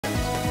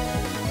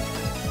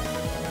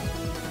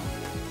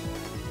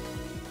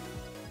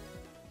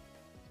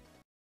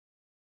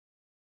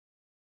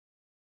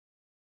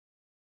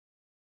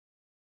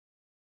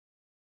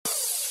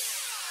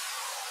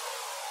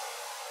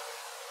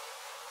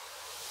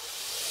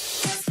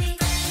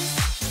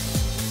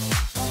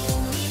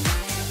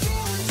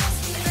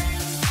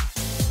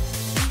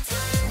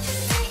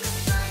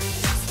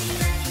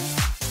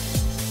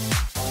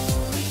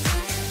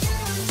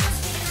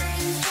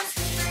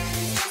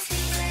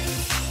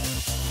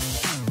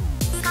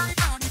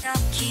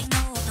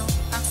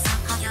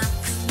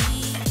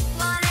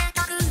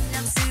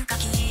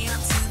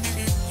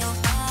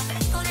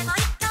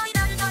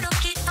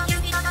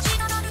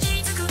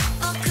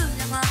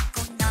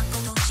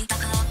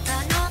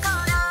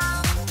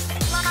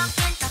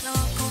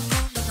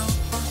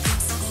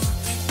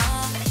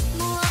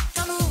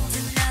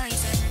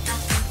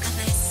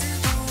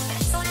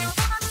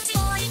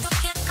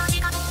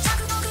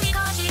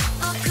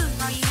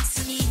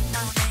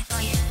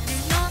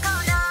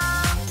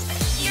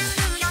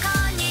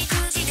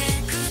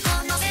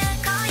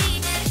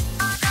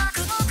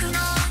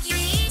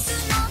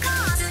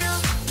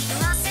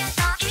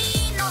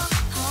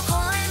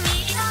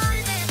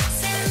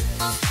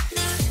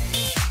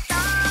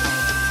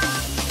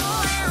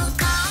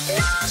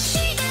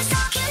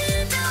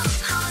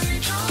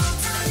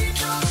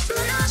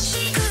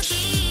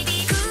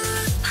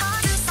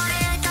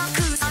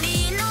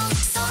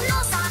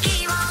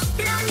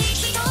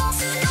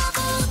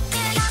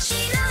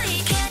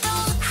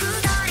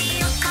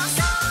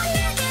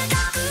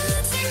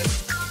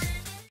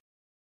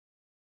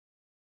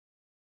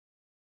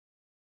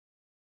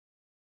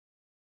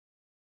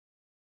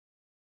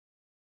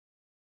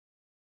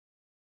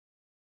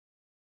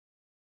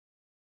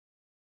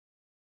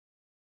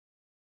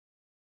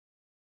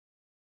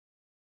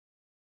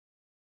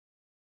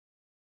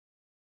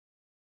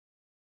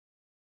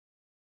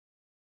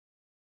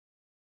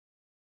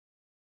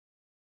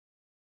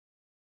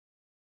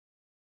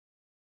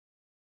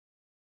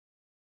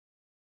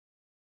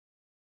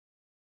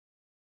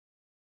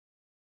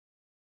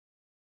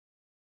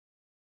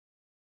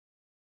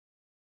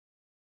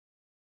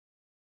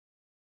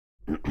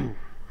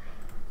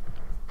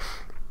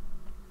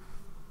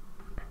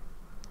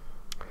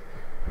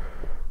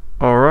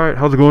Alright,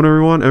 how's it going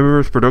everyone?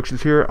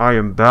 M-RamirezProductions here. I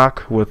am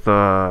back with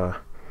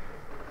live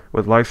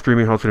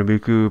streaming Hatsune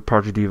Miku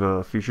Project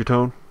Diva Future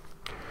Tone.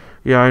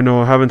 Yeah, I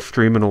know I haven't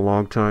streamed in a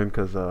long time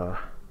because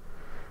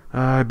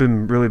I've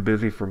been really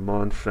busy for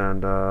months,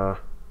 and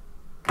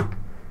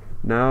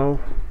now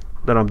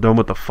that I'm done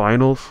with the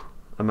finals,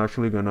 I'm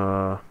actually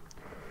gonna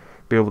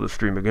be able to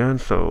stream again.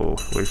 So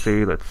we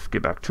say let's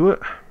get back to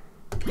it.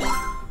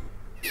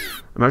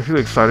 I'm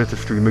actually excited to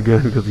stream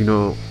again because, you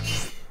know,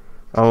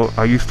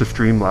 I used to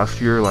stream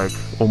last year like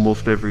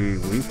almost every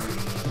week,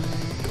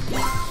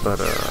 but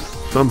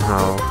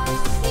somehow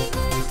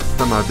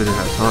I didn't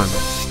have time.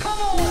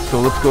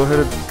 So let's go ahead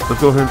and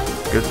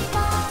get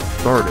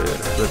started.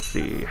 Let's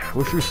see,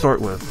 what should we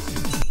start with?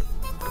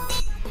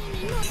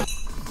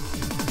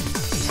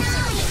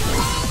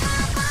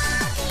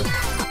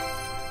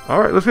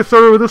 Alright, let's get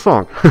started with this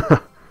song.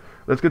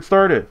 Let's get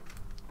started.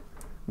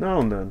 Now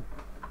and then.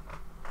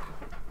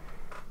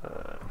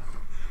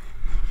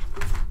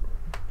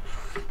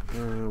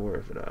 Where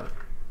is it at?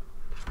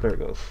 There it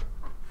goes.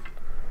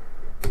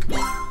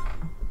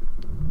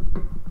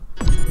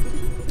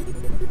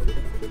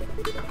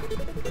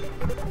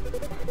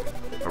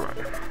 Alright.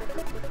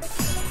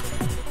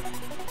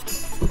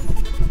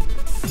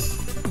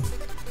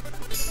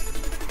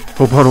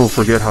 Hope I don't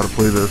forget how to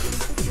play this.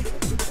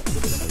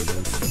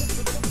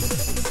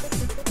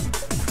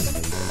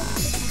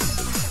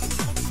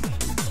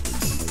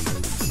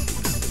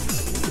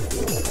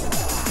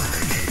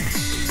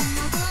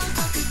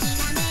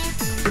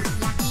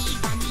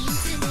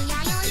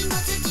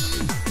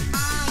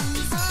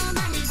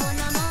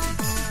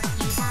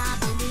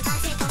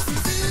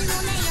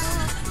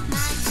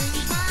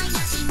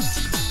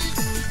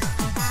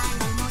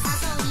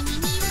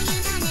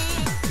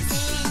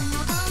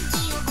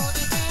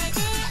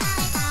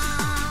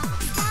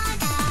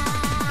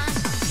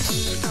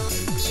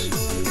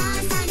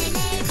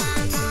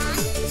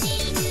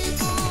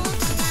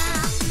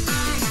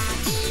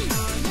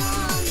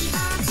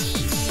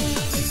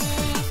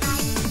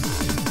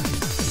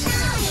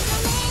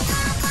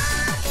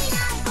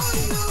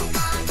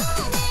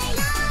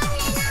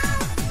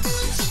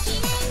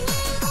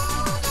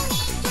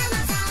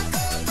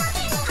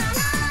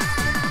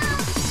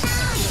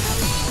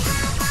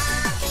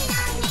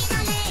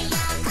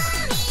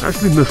 I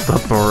actually messed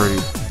up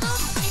already.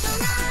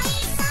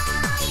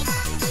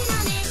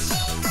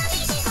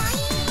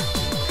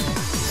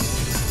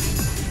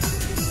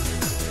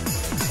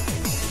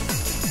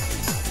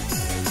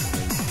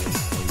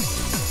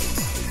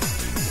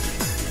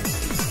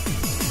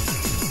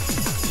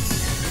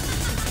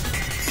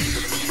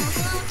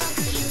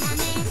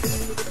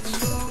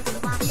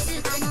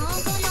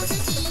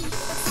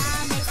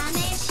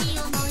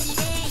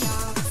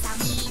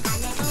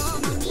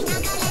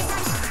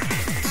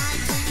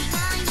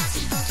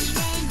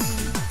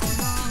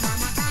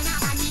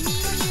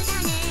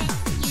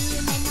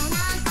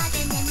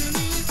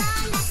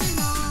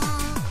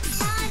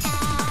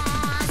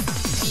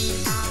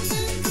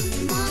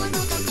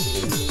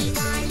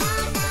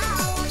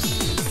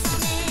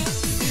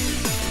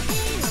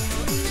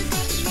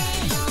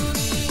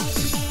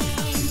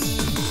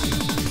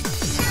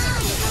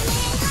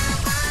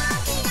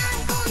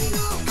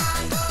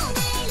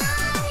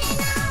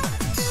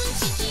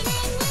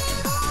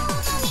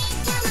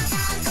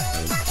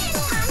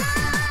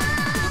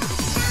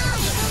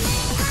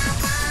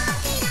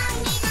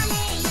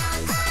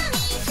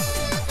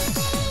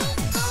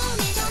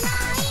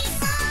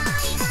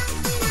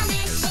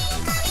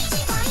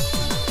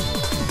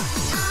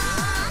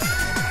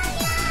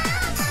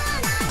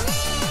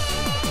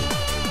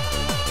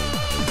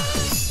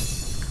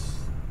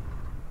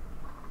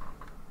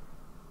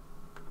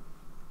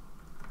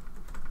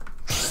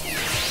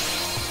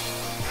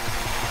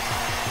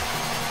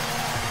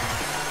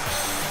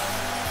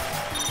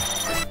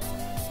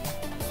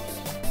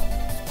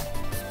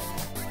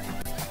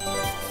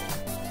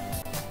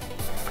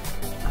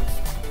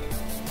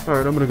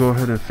 Alright, I'm gonna go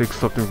ahead and fix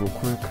something real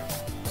quick.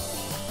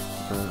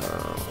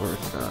 Where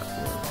is that?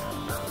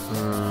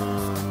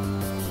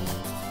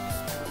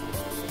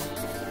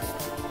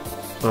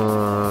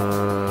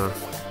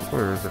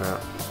 Where is it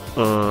at?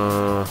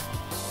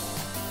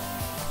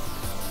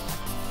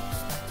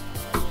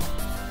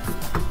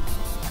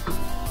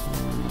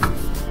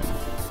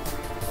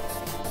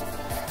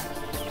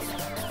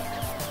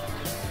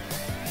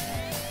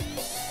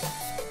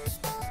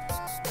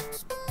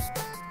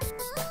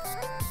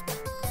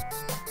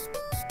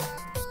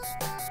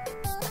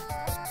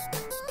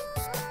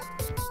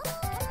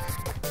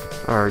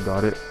 Alright,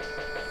 got it.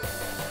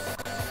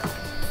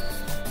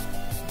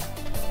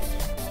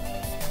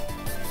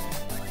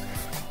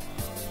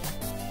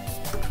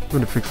 I'm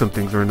gonna fix some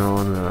things right now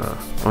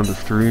on the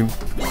stream.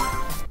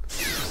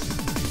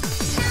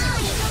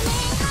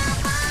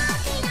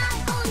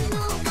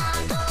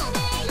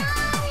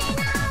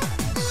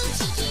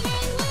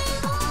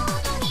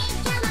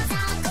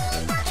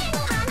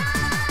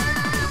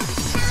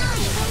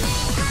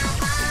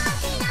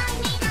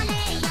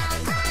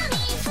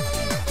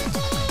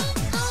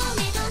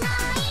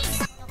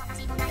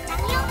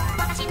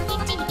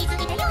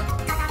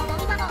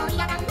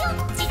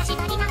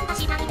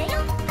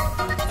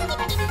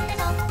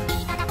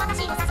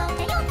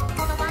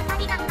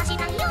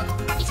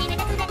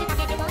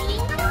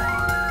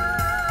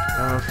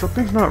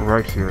 Something's not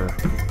right here.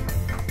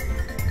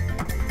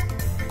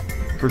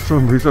 For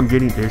some reason, I'm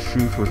getting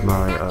issues with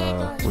my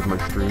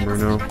stream right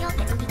now.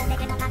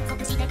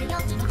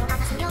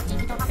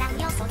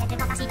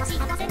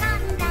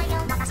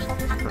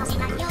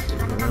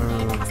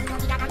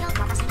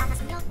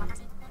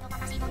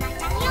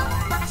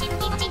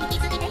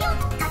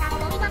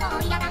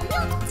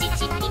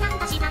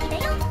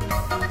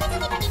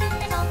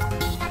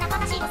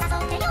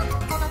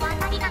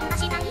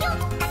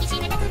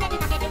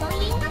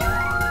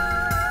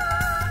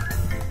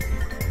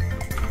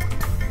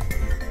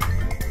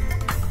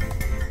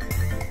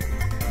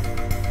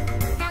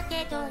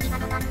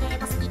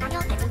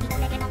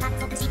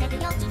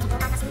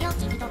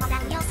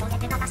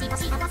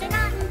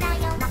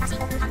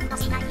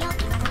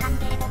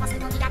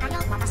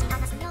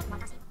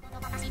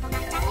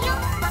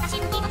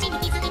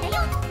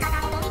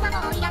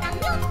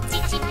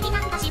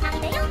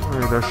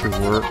 Alright, that should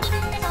work.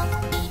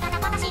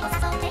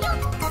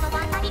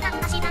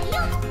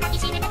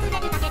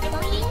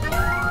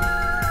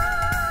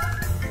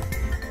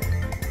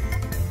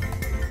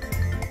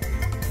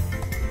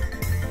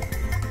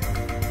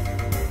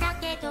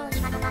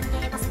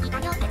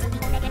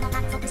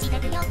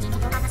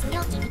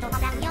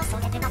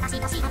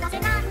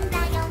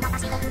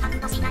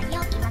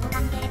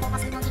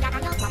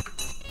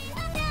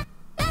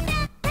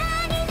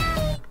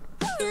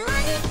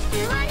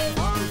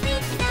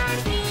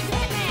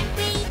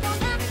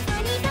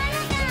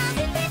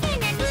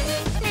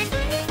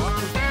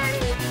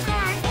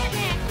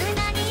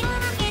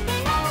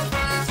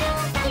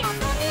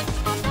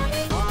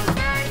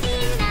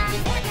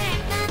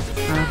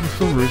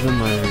 For some reason,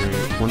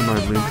 one of my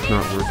links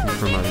not working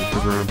for my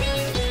Instagram.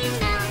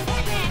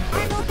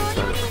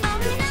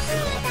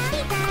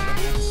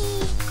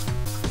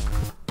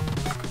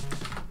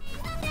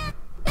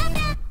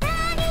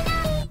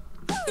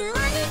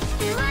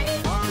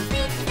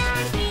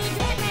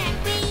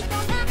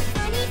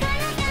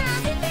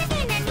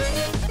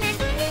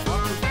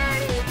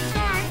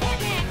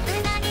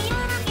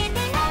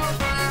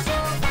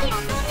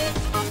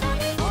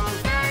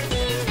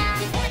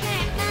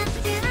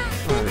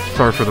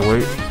 Sorry for the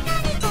wait.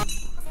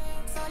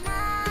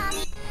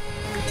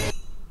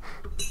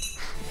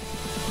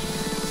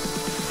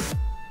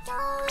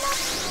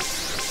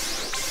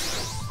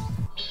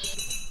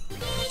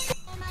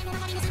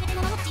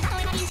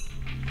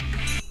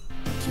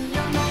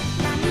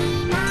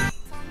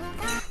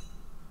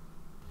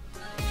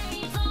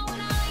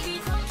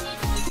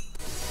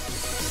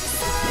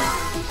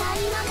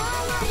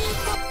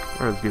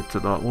 Alright, let's get to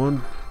that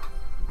one.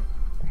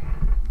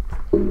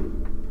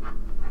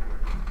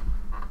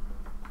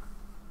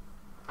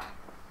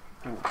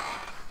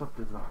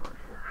 Something's not right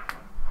here.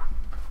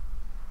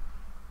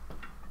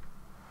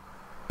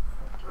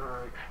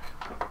 Alright.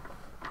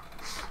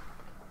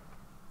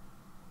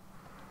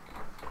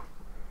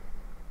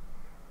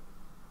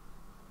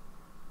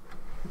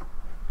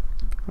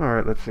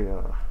 Alright, let's see.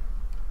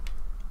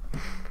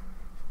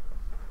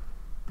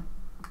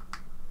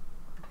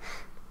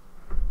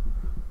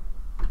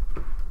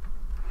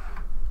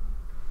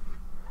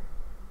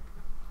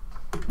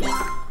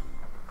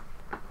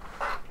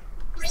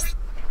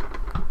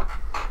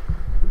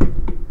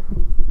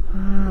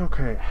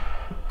 Okay.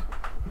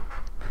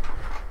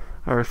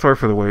 Alright, sorry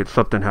for the wait.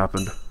 Something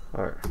happened.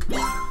 Alright.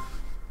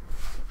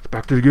 It's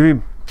back to the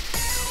game.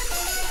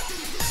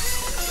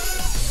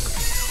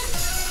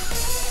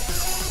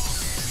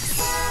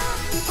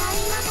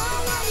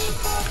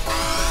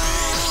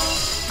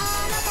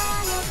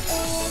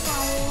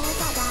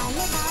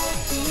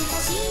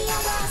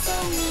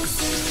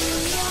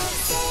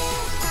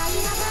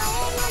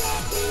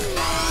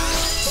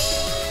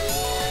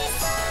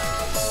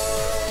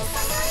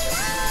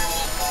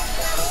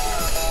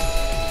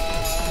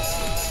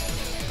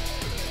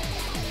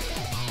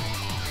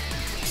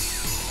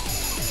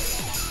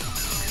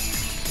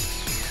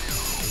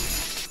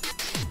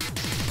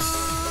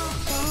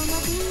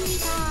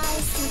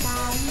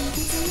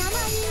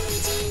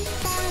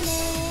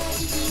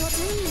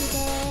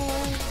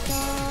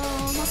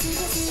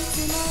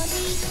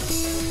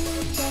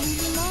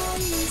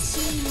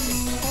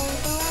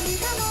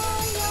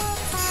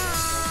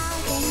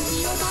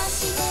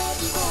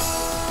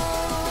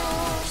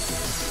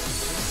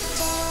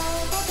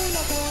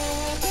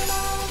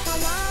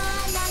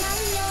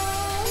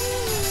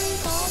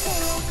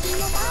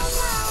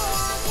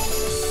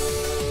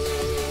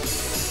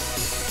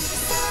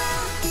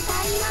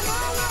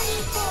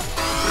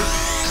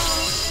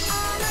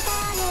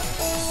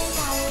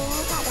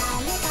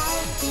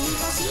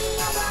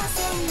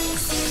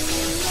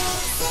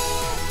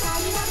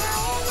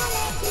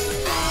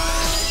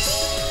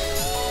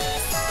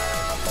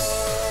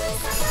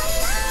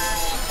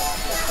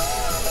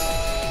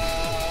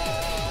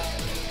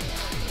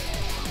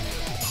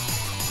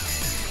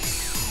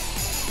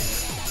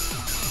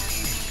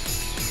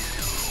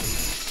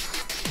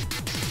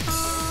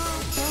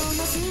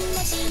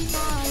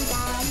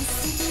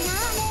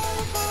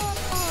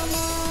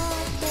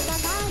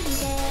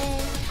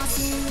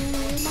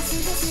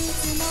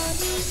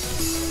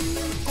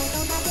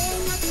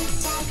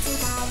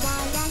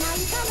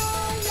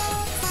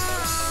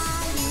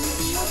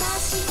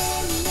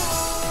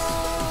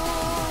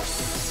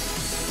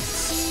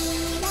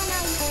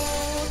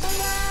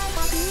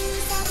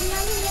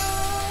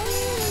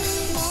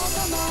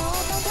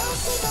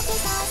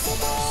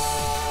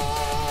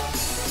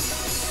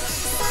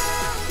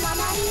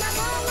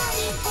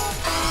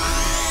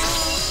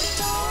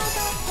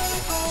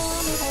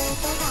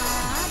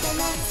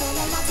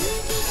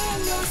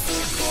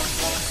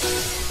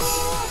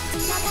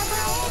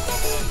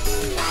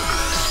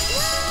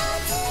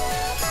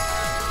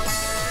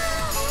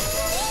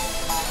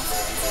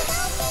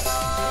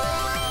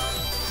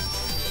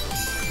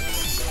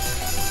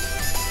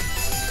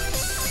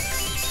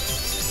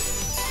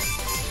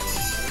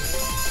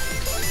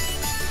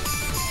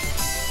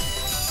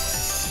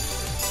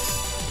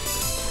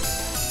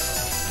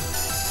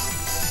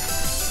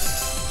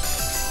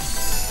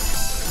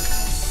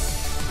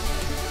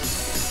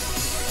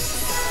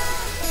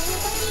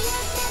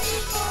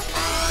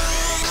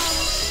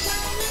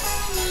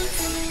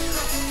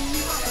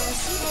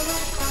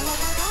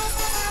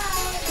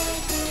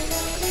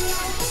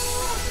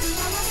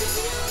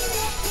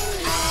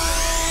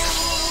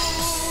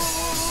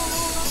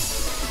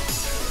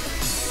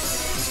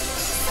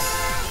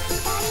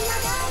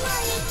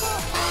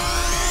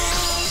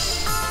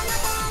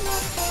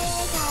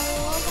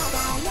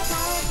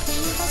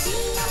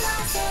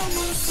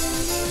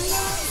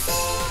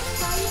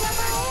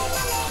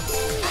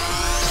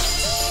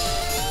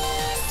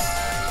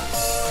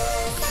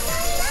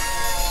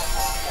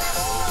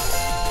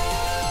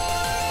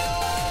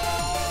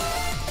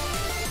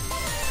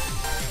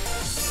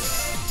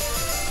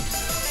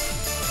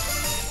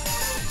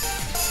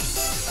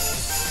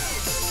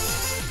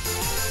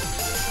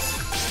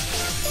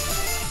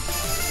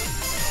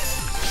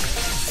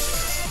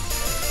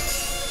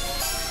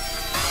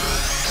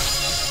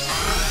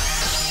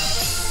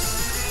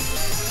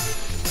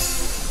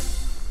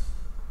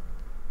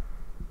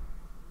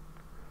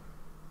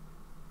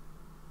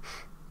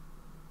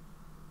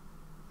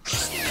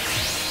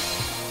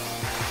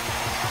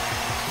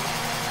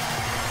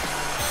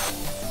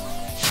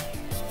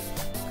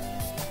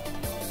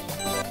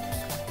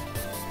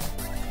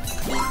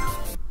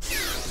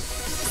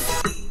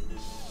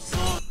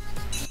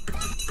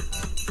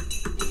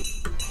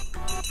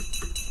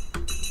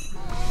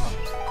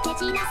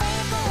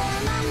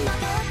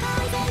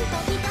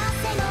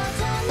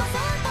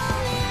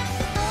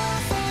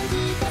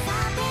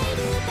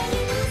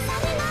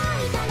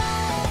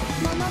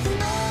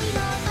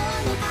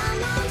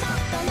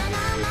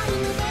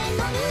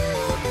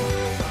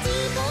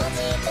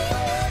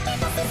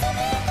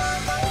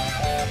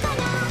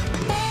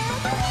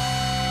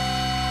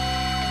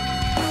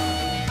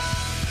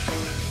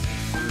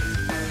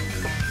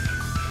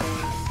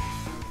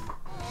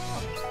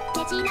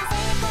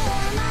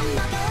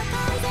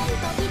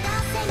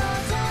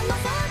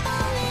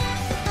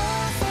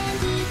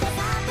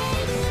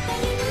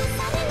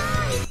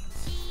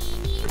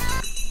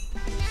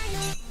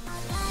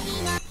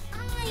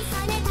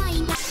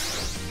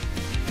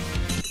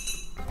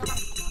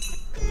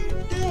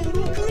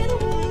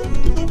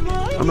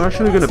 I'm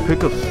actually gonna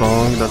pick a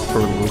song that's for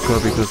Luka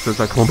because since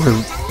I call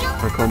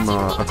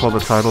the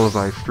title of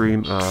my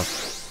stream,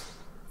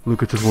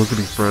 Luka just wants to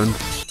be friends.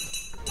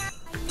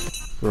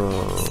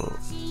 So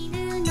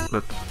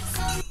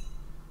let's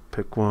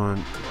pick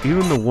one.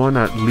 Even the one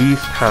at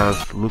least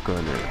has Luka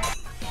in it.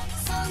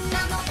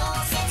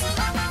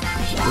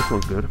 This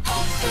one's good.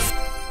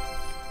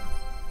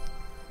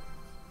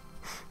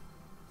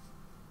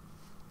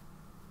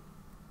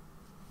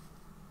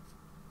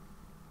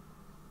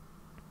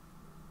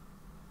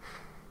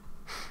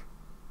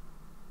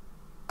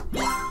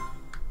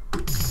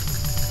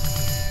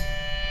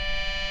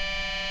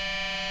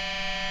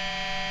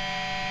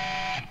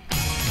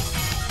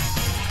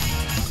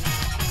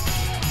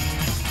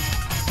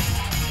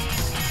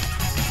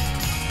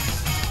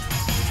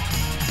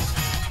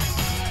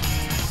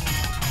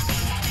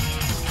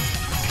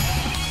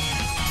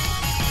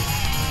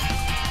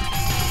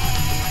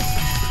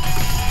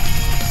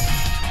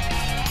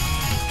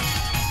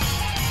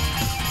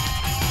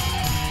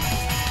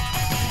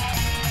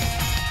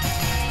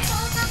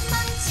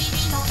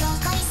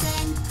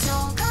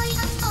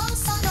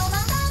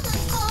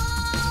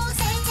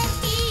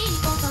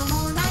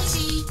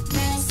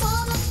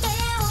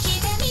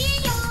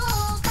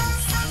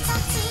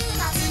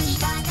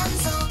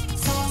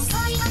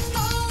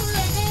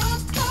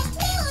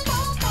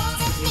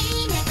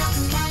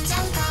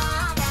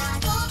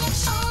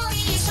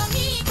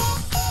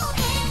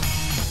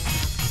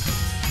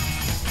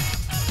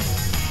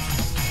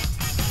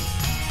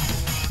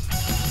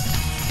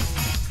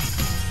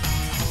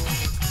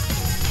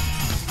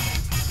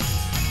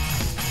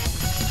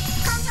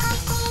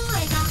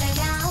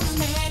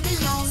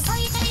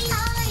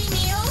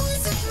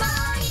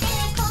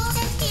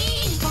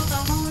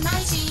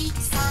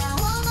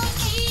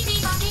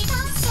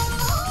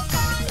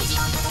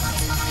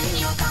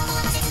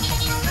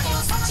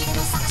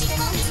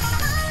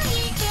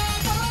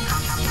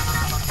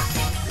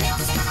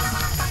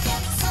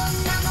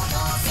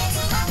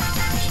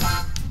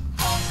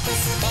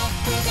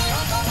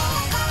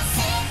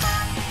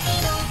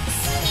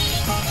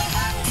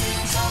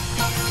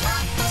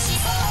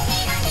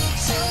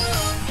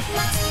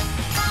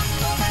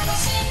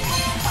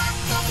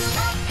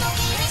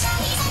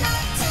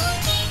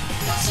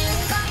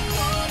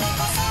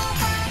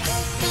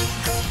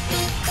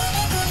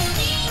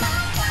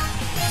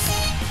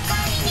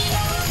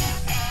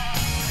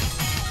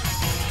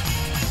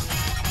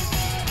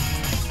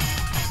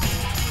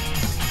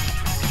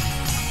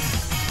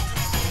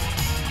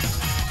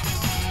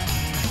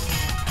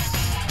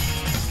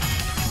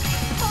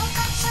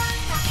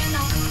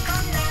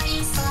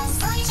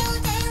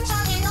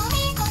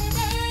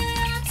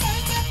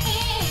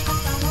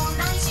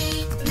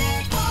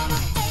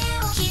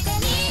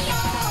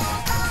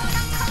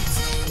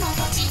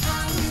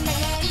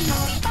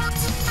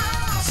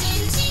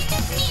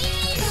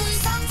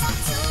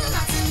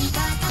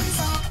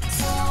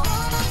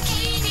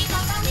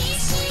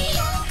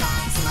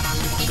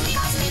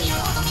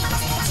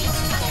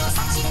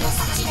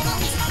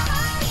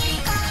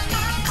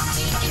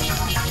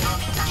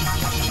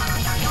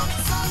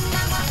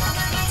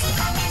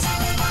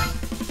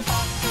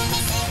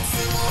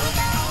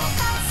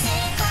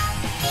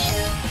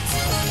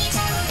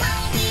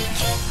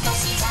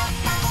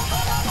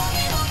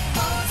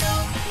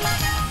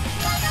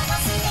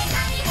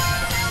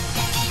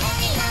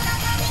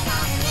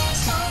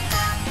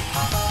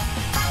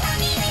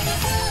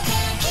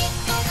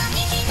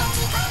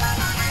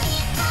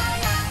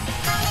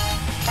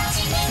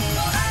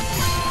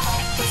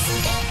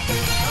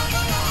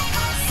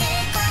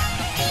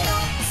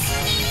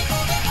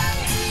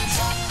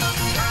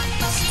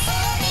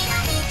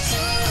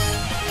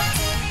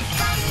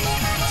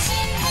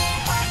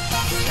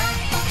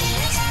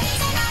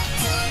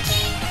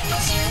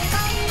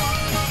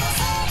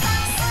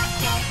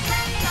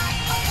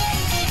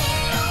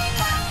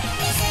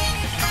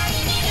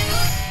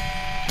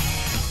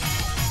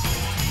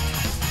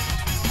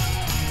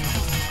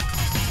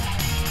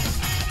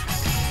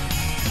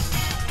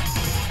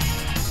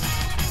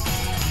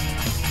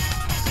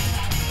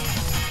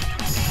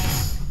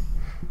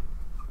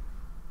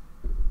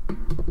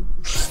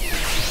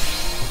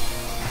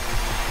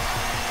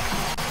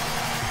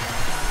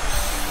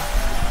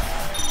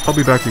 I'll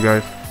be back, you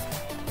guys.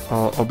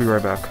 I'll be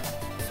right back.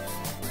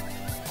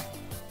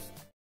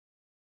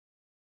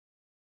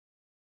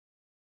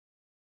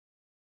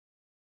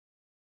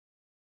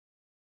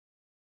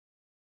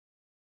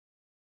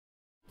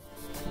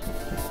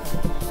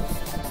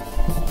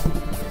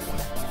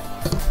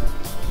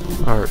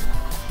 Alright.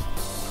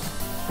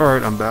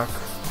 Alright, I'm back.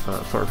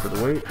 Sorry for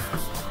the wait.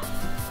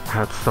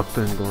 Had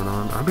something going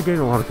on. I've been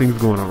getting a lot of things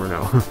going on right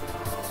now.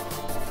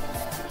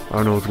 I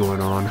don't know what's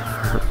going on.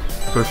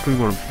 Especially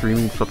when I'm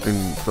streaming,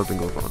 something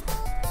goes on.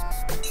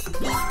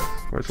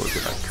 Alright, so let's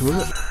get back to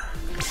it.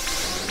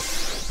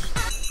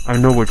 I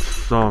know which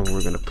song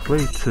we're gonna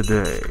play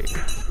today.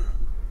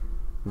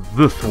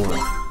 This one.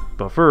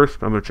 But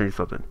first, I'm gonna change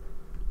something.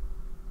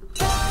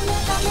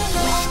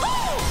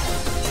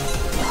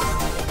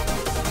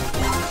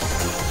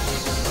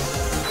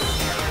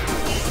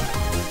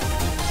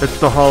 It's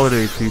the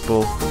holidays,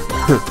 people.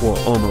 Well,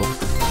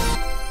 almost.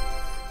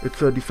 It's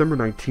December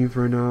 19th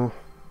right now.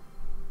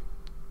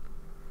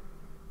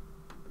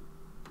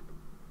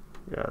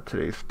 Yeah,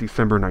 today's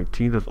December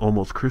 19th. It's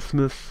almost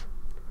Christmas.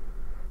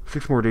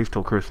 6 more days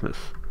till Christmas.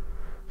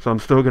 So I'm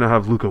still gonna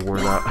have Luka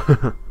wear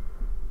that.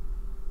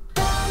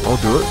 I'll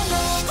do it.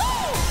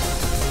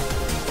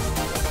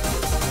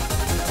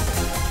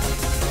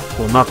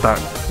 Well, not that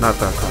kind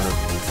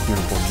of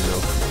uniform, you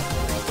know.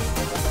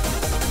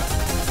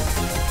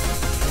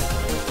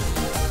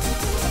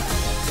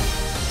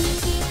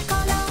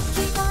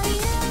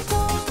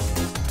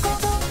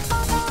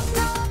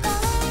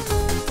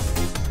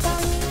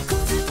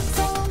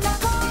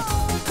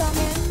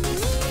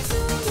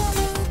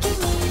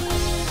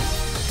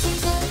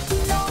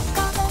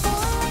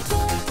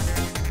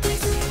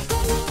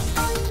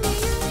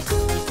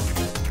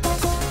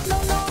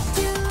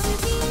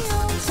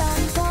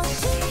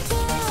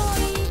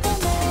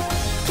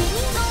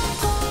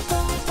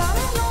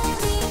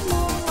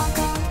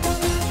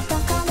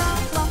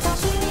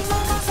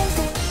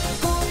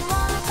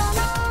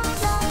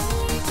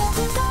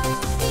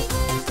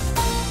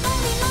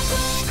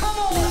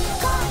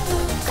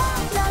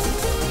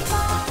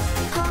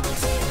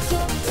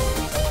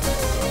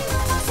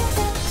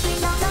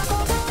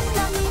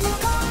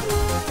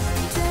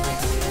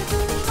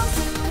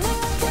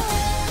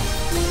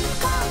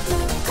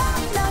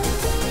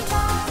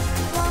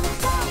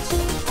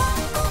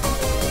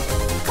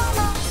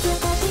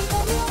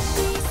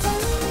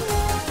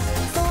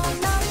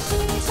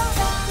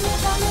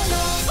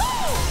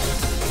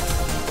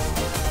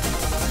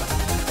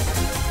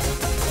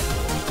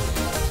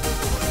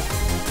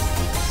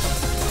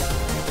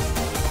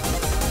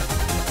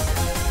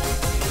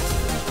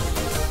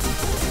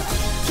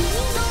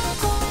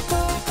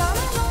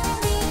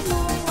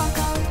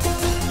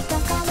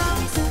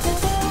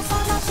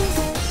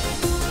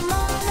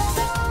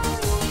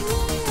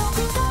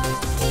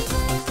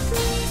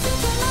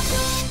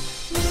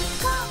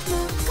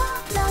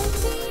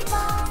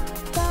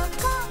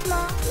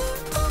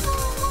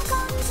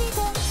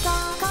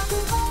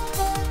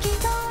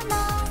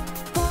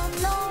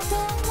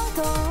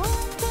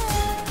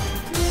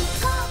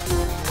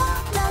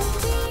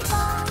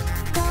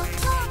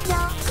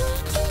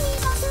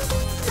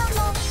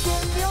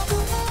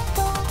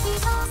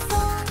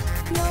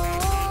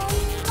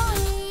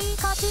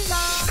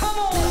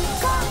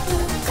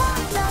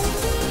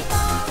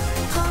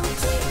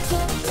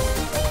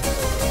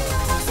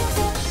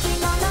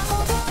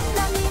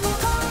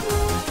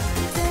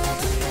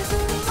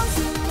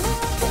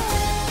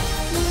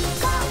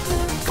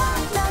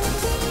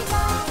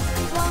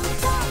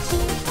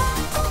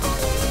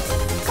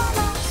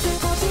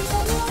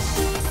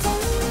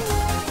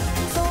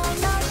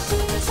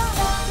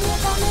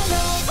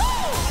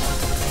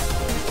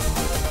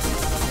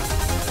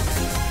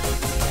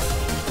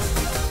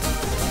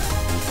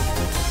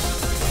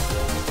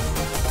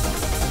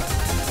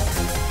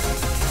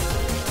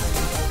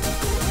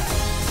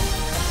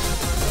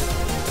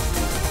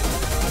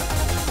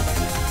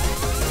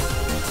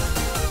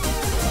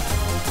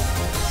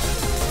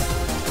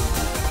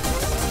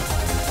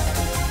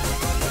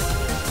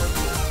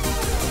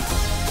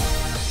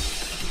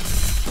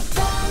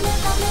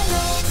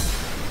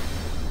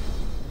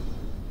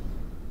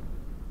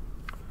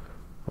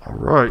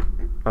 Alright,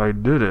 I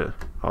did it.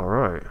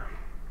 Alright.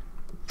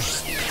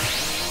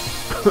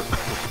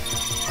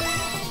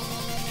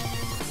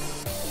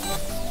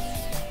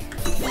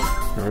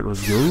 Alright,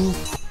 let's go.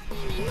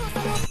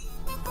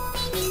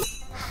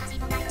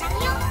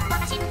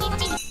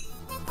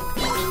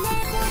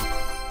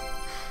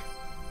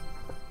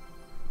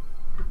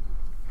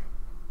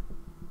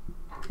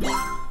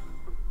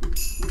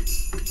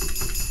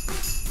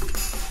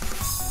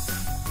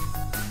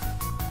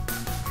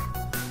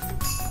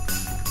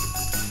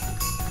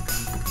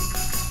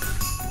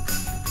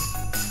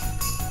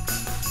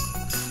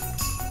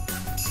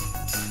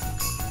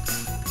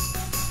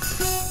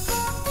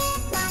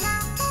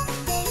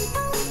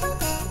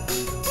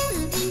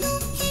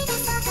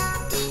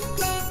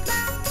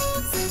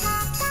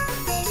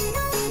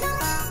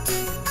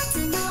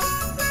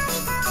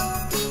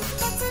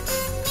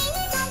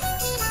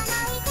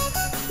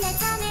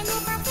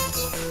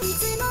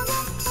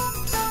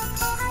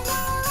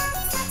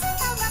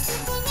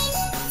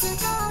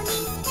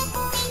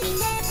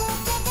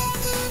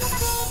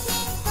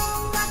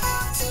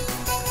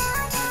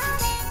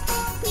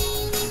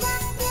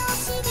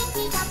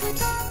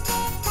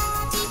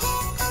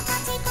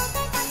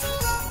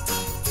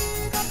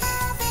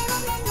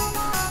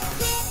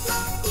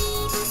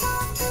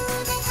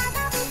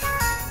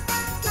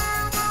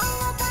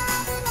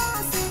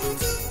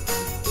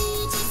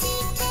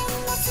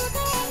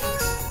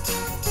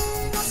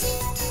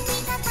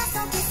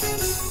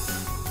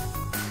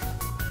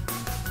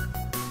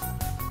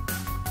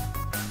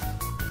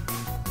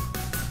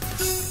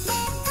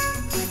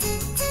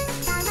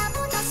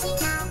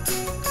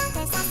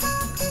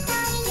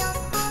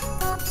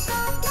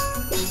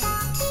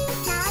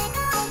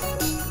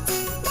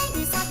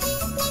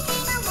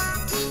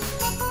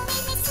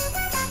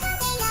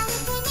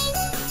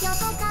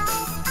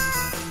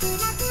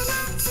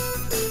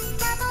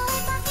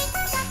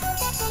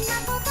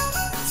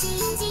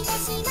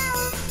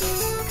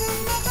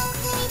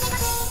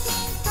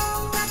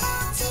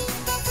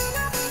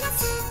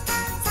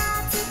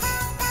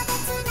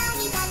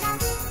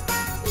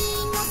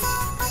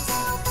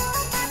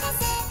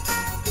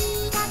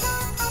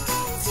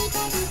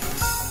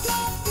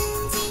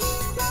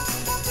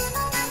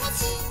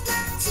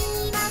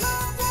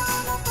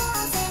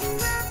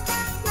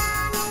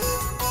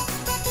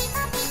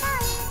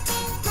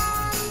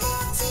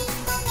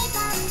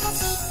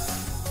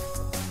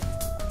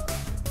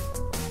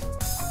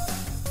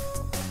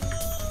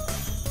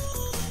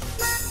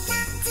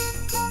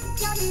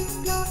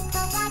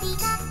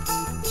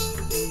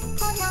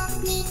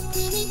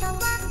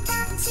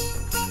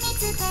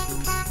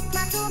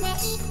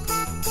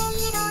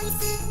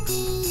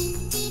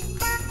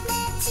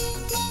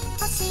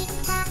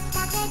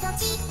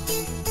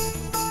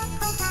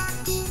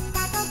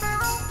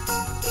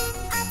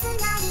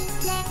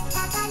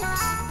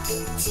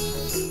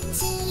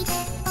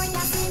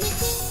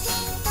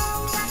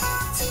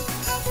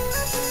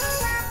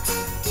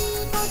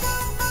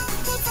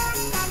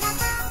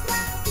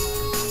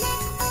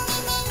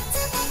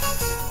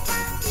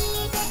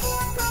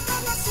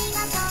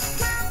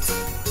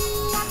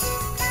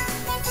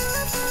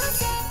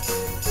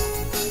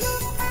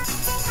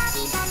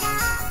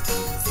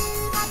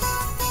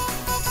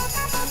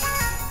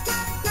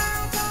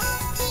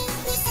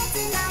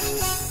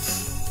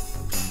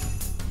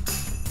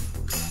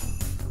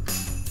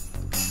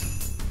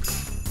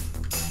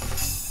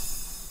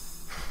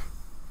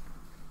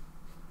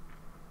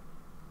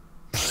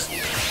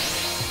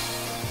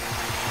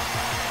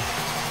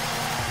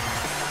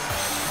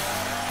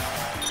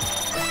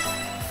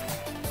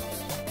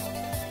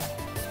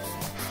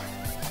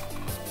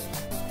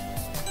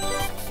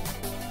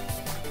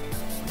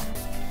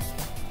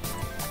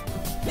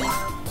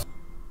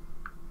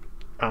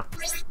 Ah.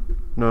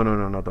 No, no,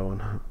 no, not that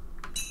one.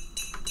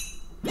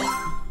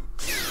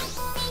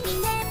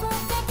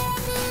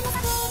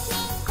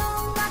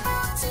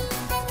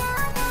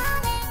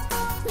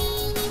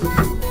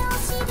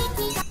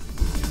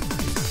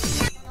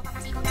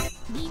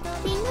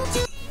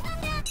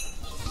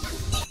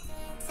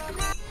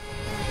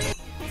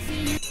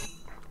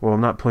 Well,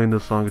 I'm not playing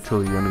this song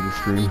until the end of the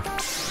stream.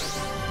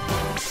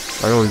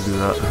 I always do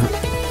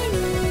that.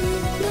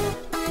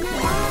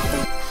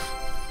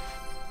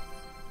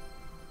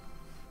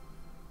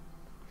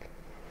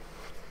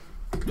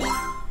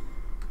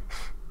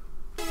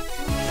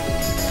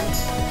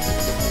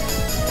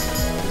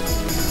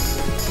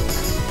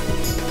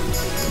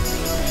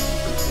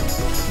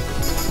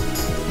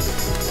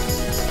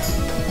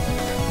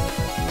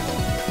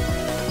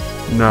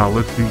 Now,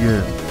 let's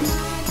begin.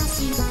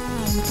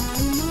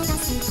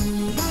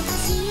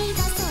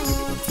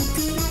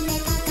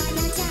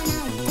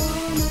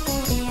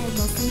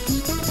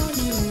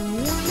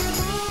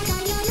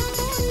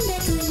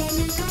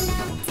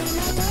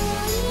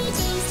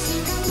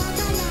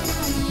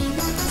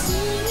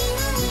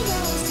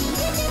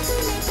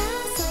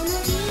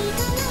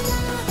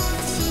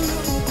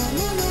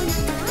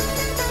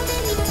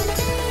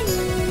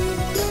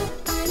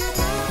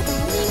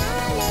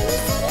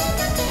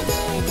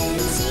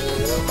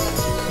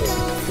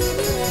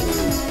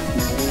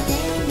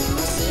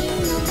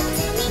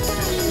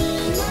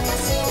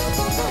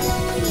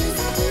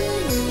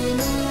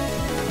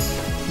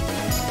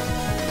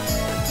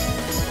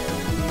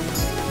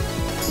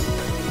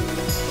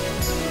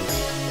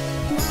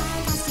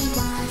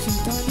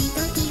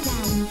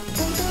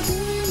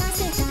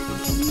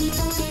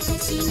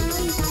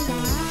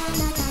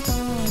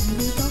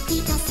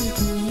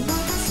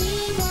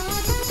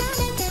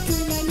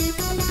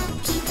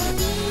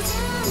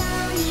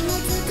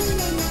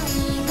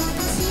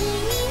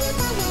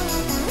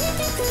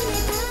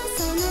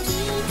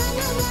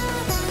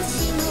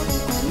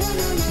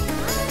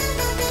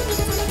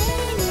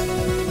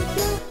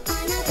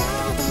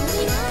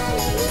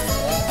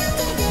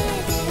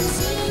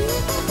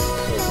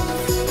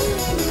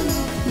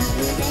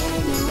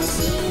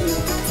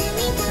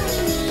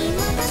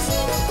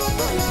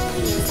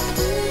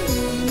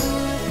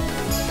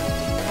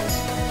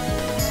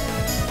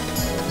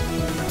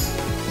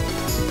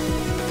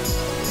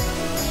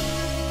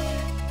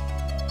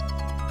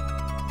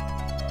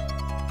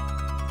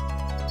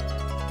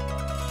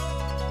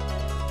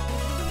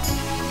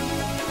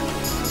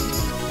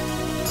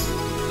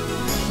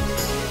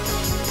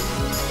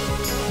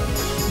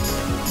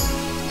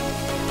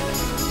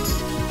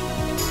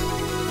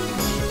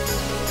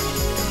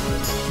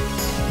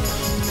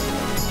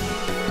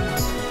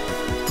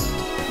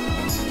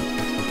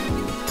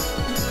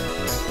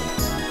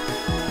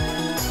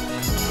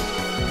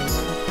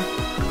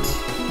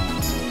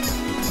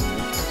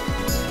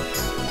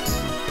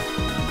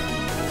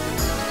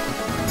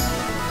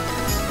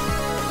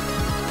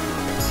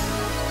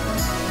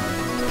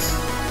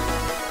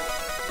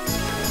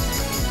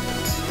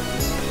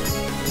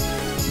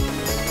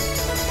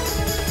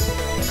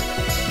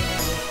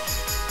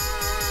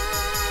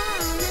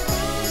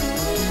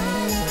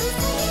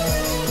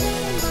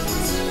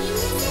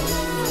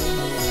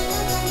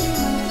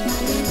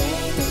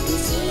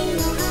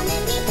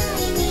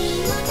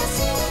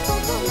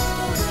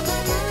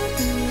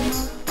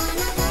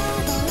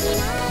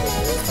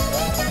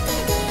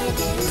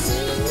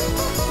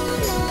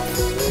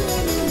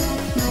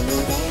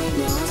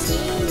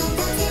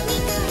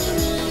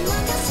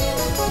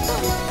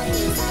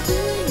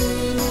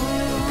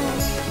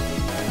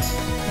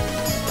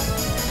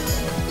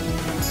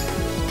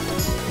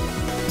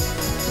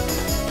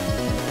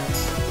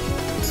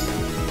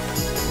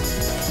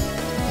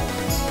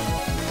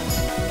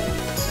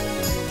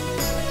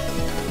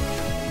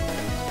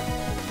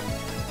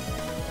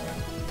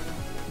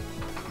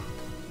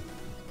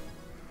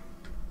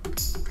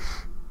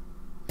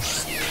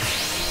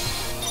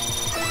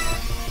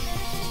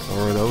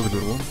 Alright, that was a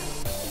good one.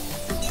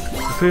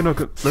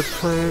 Let's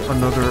play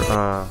another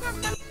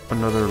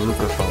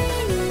Luka song.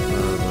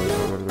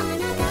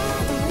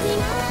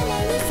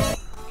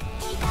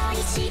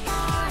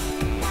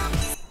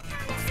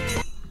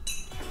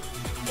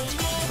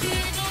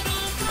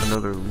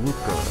 Another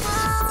Luka.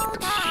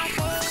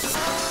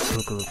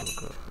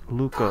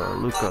 Luka.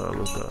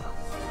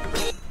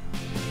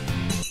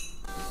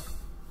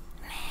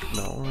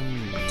 That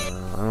one?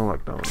 I don't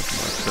like that one as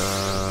much.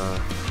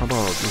 How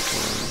about this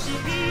one?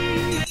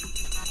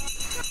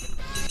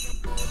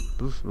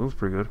 This was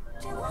pretty good.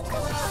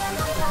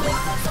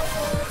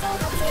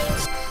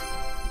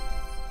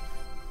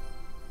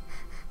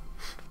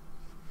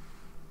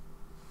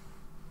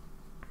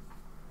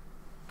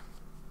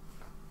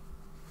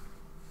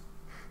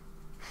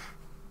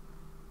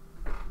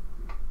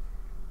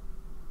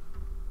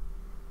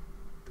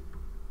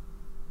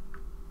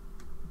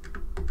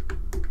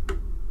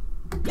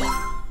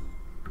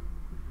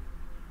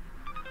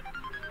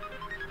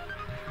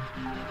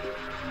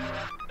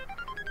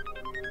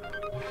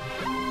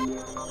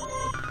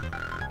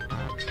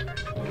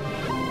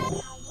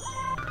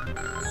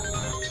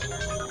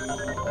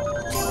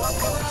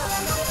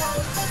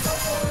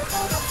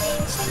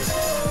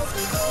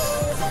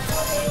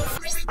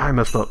 I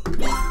messed up.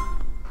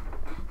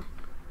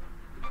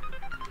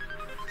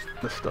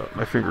 Messed up.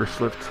 My finger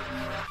slipped.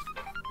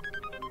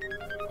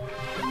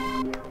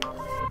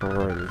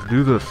 Alright, let's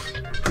do this.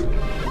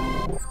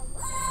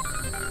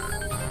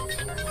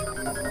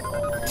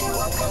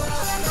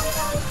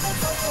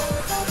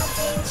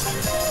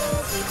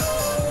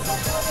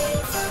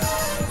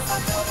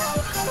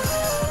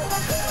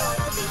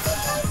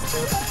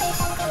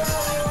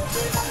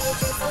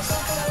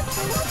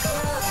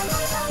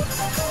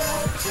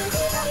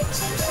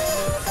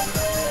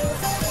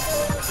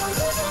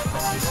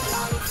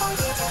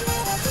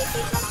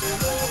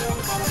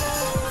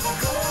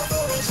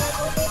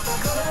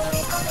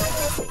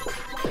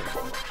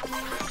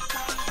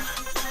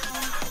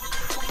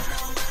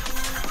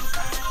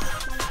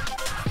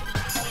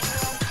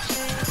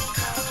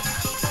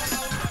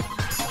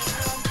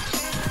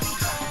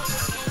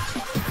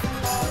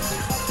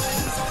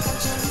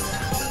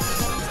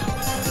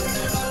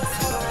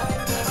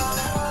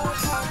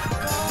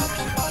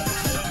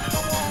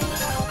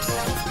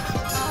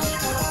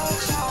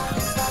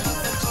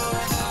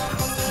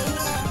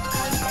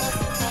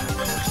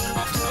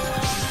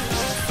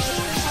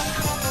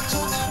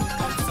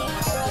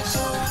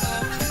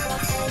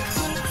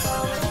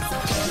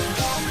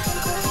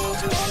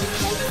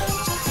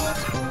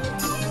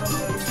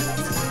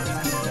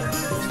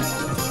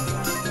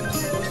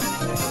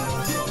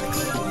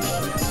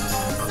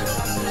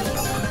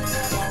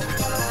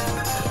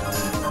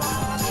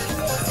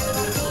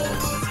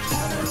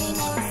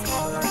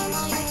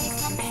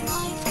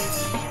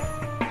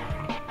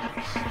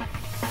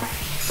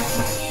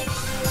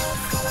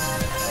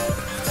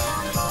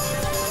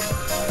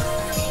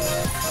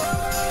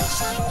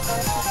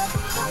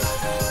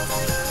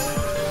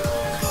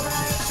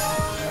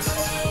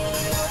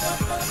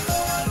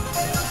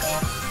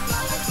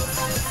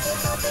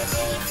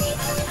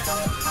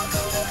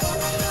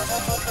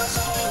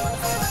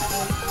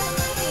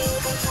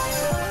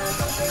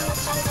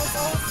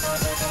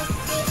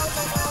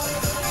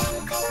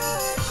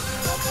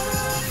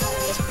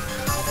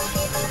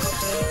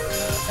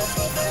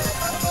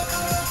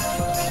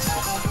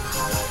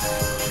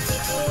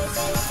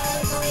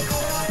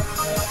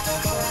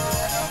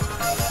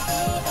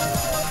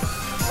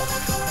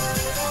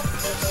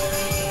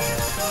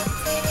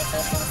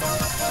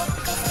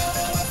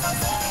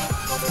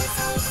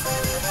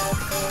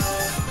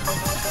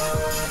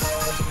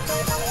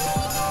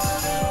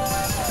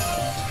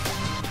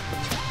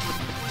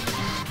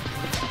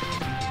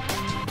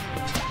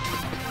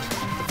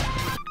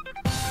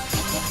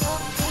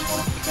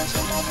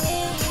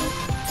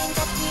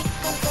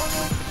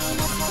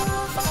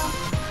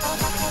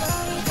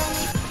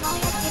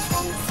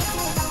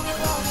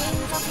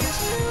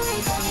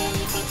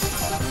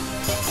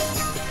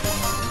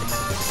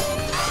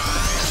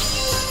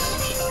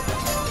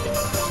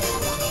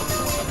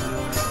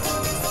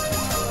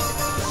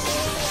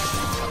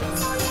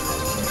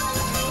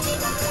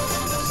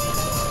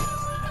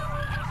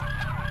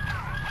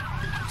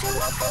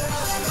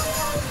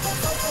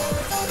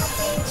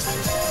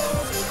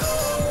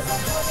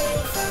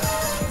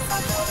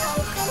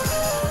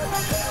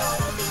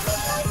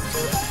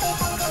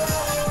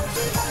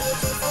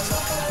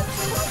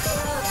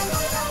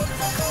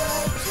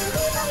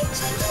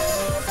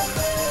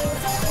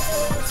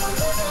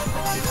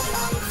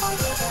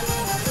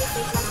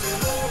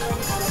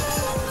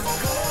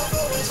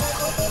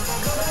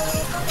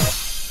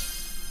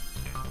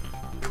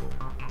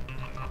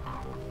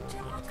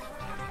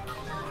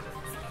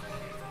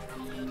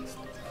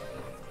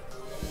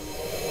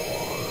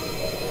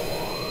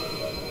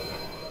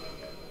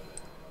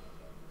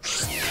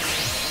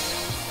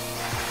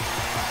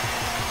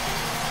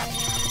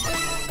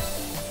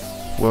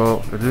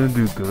 Well, I didn't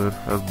do good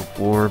as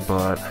before,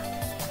 but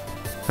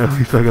at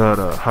least I got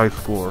a high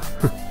score.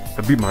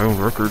 I beat my own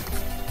record.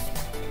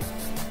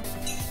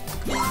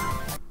 Like,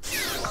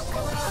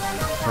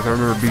 I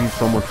remember beating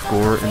someone's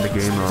score in the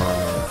game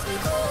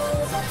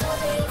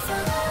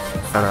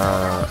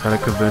at a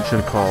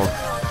convention called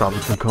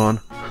Con.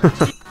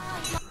 That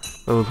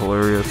was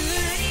hilarious.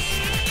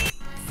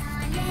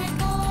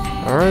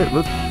 Alright,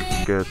 let's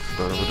get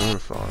started with another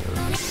song.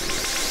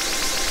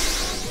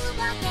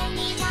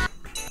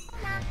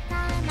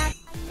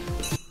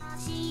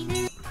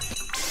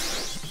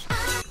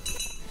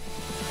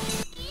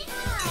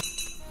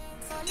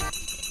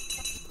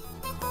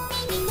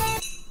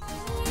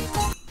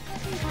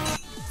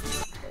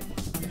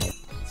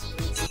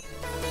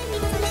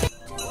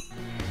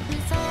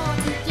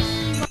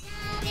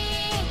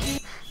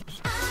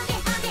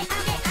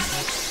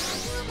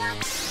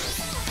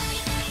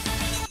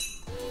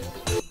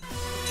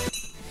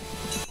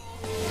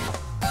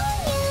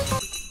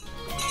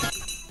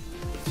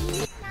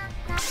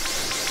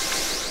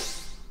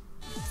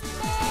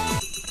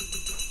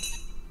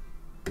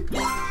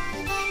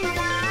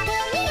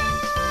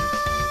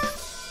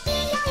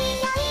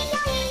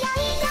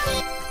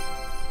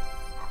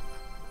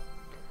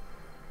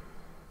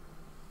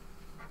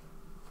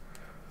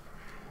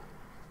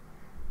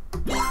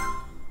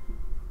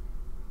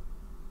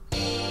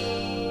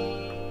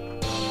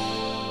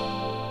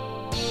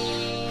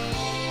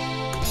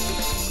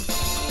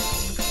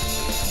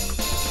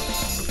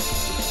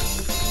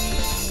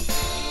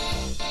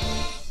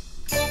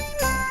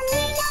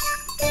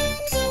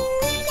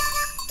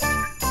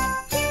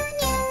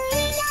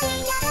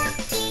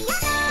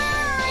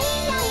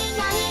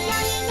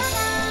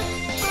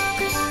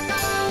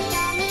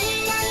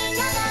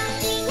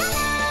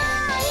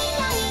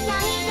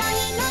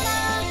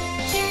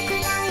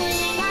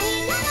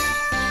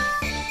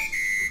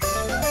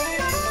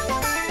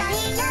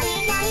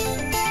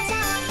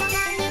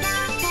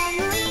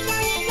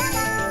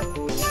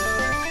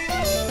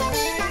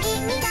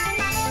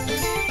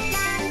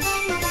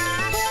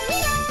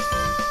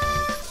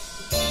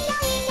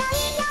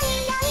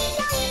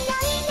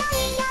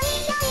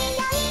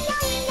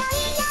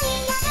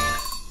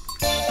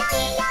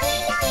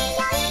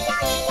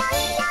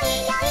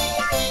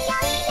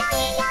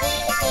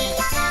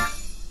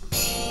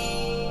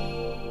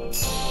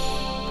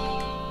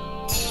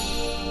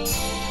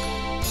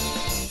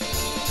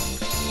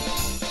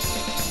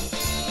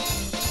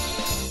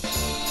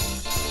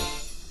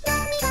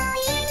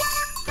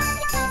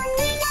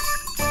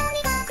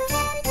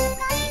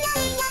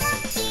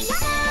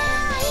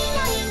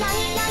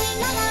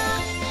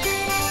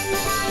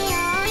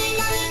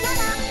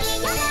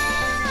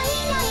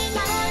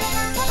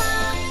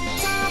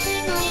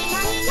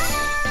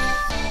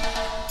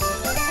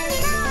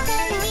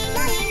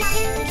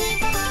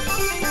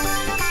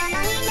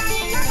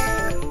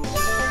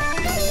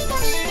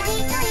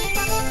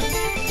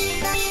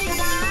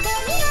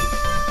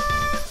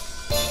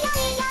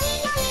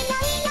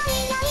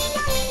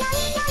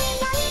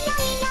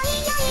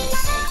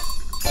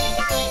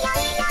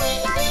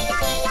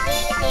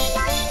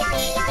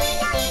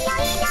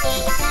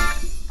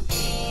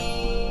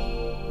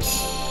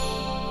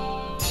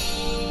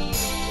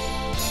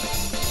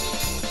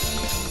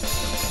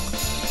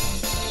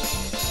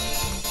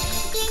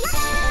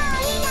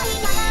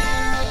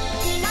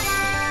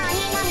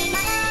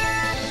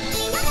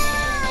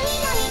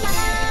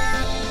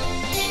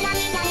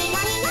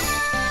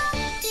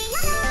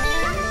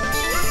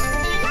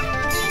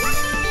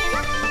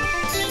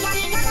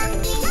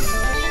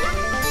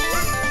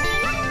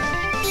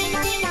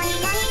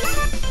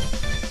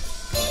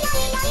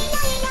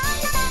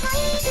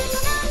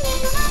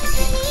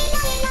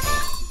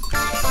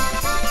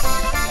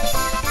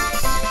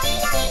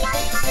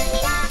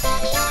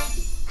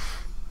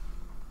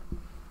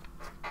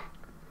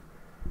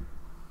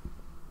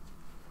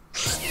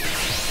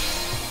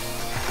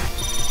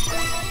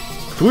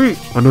 Sweet!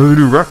 Another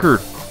new record!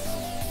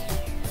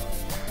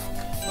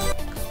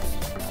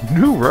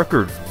 New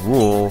records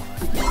rule.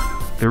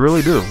 They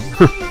really do.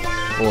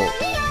 Well,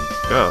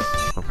 yeah,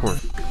 of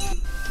course.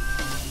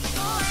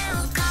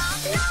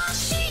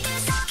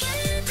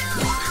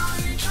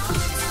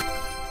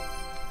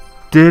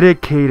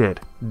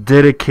 Dedicated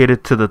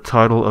to the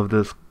title of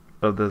this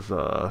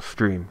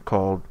stream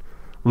called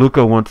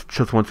Luka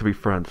just wants to be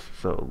friends.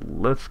 So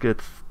let's get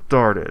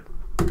started.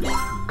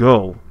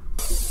 Go.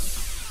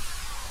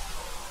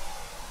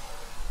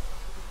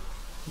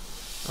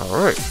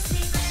 Alright.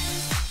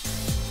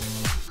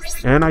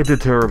 And I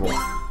did terrible.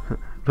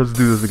 Let's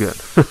do this again.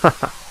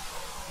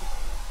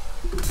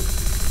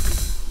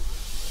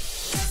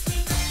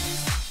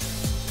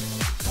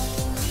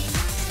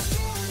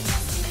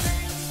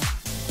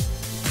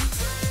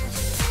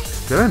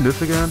 Did I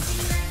miss again?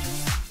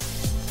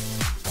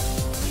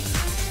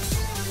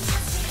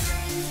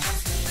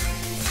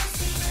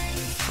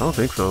 I don't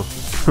think so.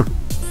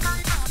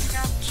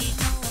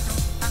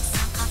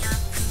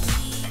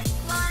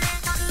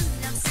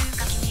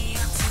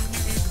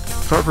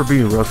 Sorry for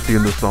being rusty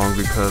in this song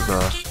because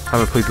I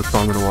haven't played this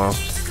song in a while.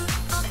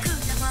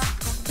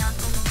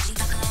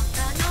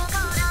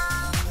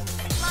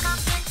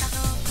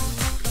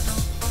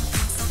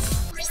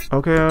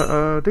 Okay,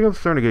 I think I'm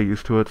starting to get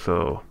used to it,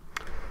 so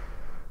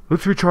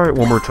let's retry it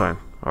one more time.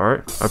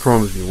 Alright? I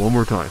promise you, one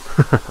more time.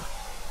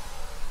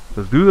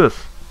 Let's do this.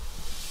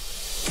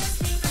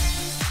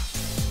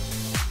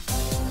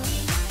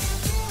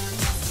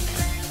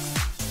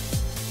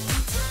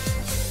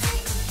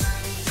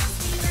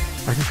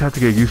 I just have to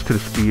get used to the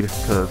speed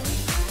because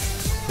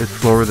it's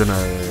slower than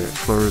I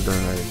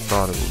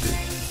thought it would be.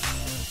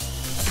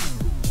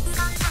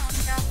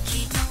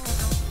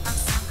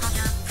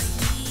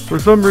 For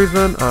some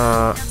reason,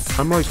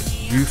 I'm like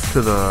used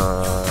to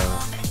the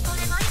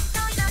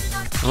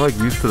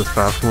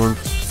fast ones.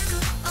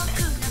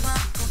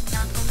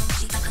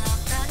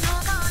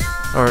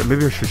 Alright,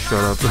 maybe I should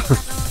shut up.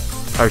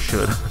 I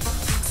should.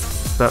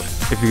 That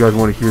if you guys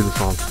want to hear the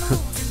song.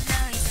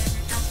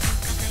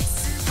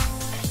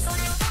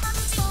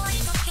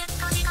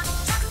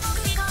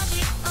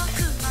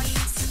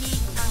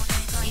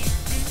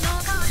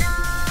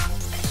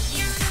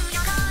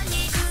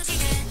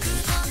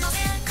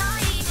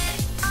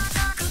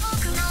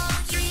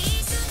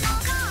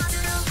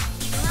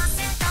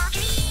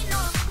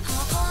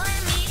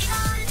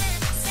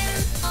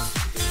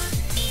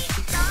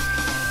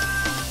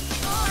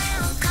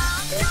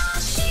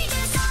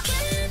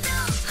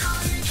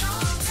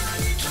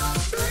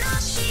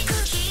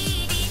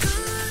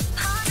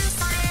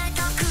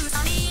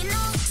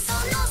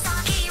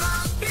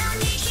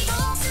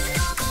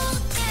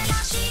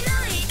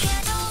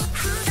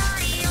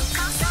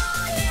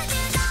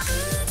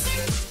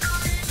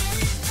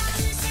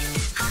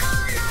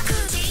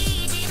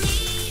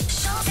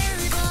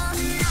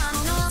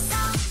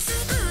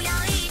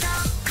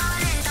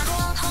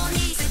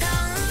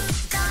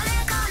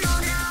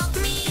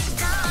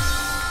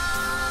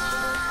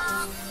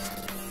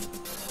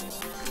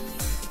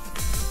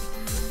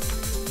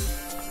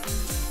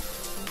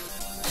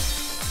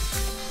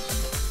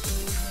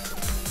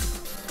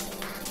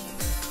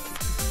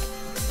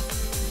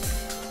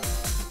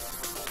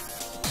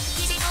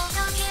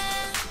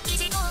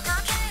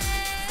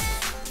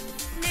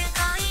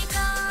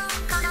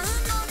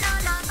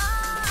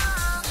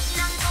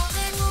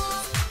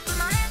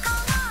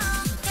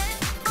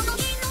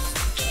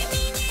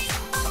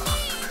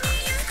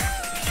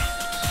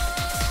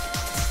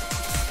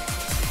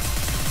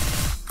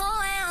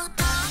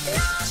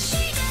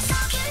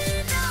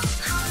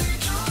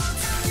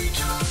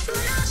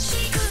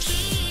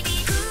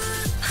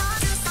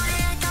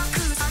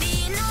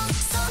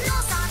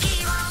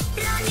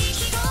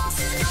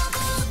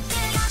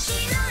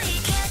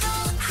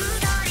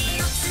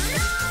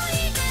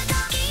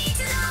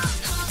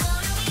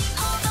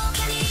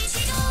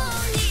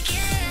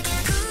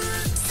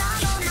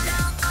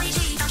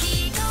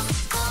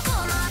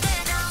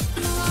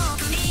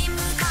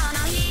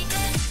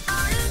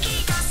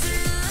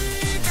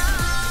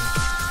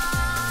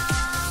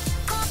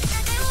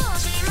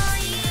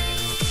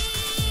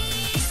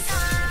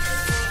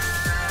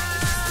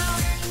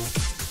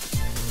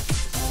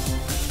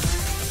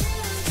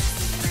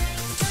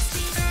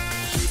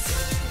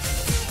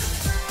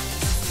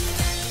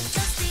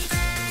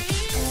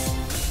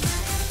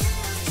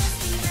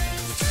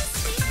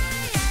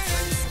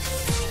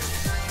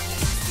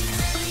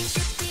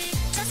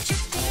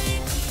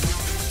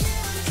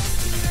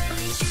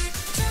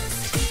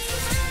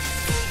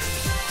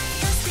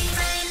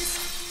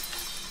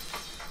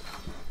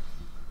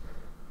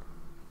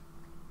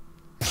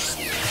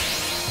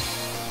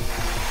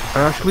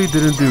 I actually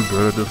didn't do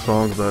good at this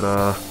song, but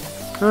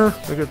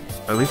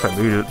at least I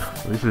made it.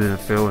 At least I didn't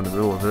fail in the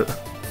middle of it.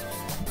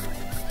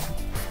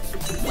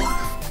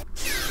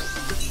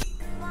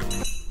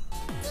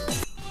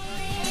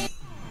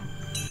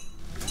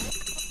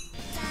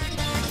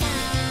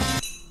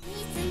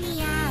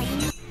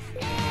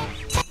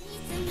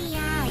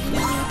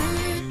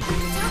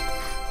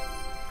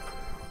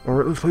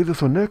 Alright, let's play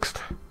this one next.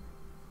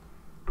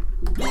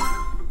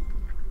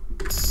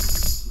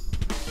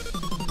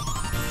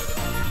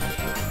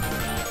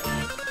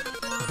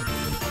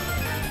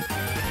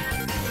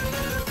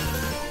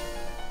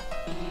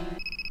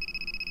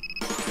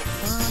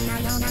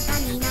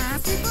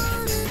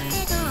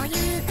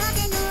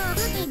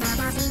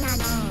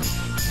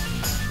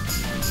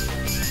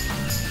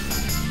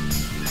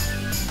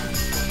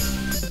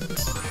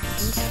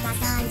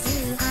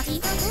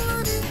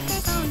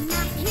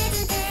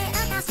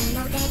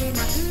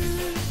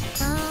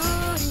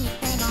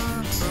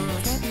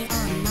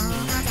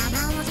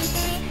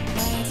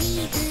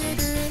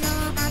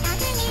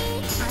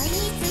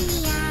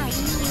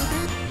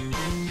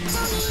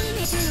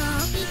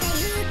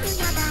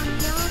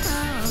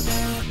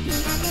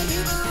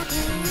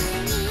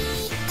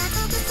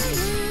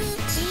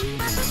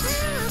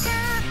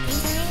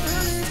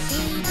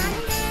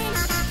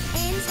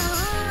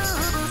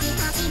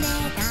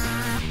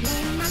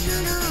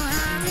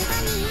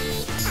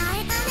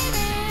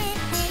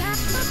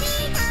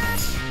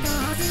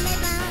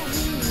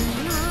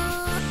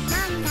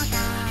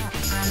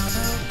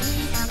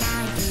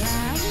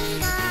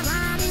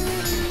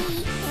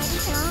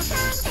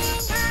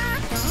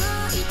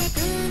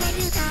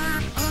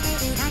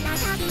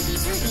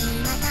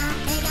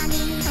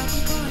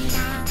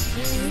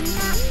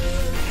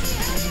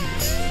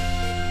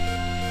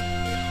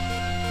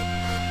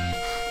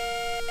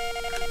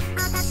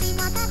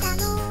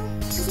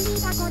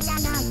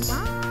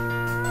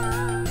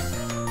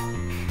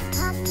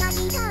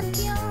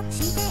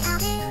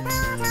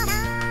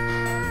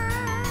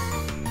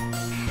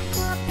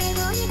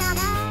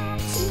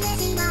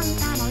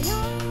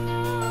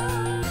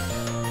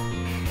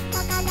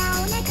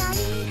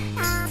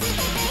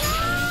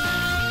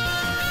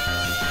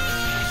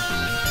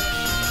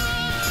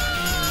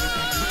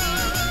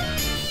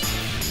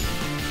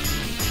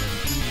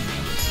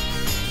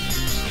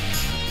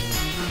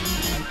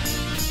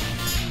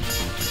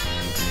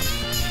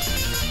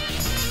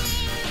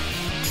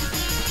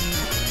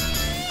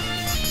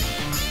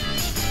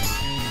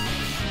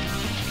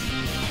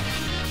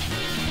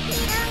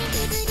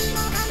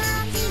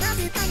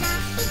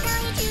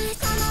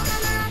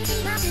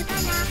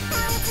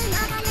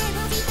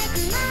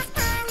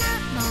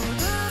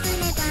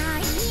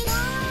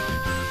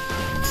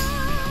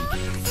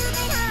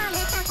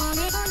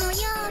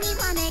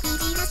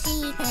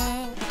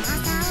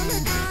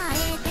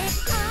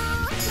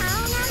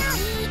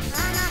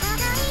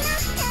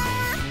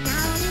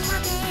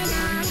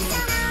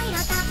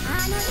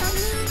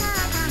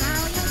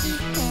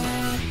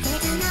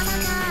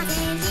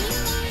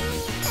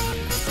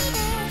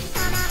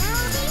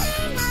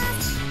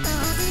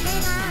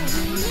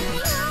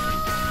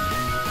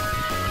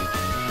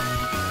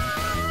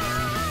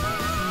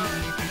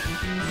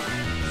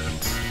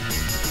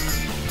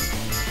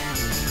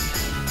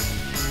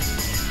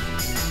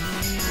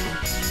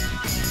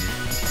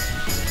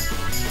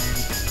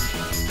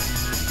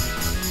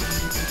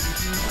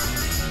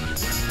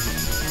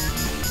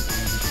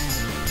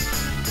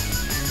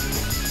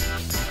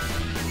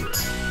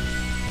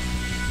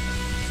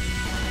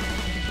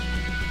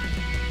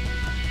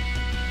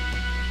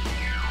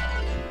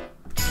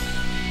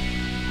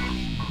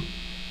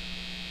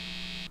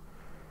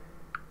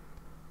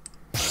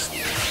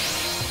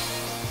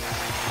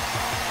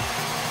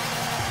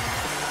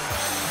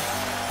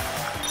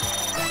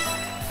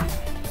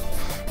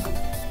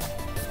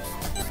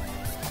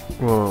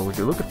 Whoa, would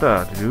you look at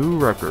that? New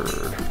record.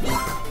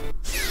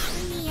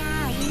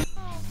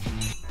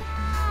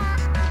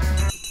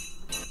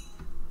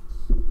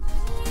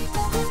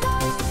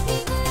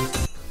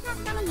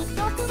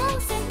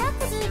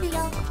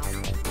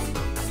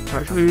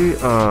 Actually,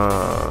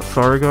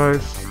 sorry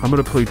guys, I'm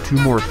gonna play 2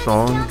 more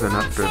songs, and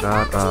after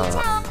that,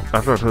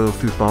 after I play those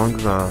 2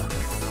 songs,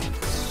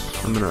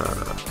 I'm gonna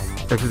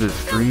exit the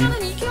stream,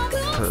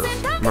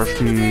 because I'm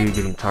actually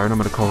getting tired. I'm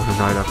gonna call it a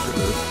night after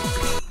this.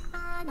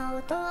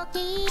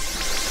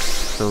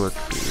 So let's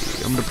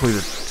see, I'm gonna play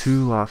the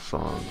 2 last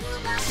songs.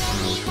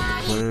 Which one to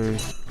play.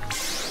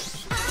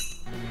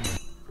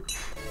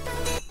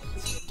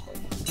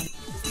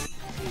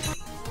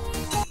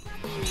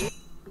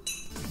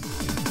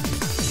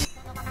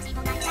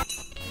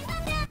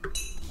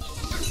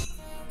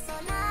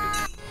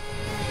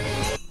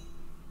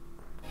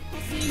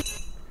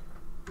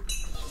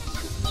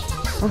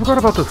 I forgot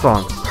about this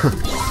song.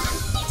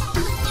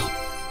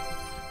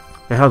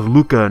 It has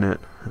Luka in it,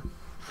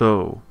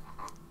 so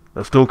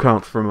that still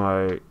counts for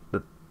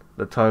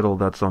the title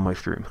that's on my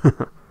stream.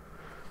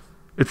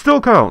 It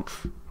still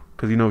counts,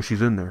 because you know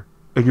she's in there,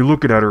 and you're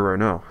looking at her right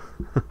now.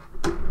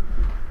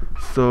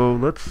 So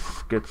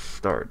let's get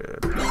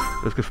started.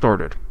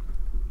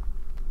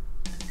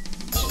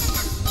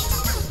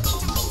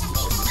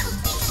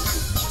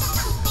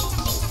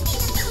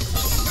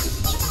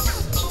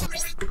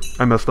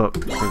 I messed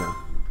up. Hang on.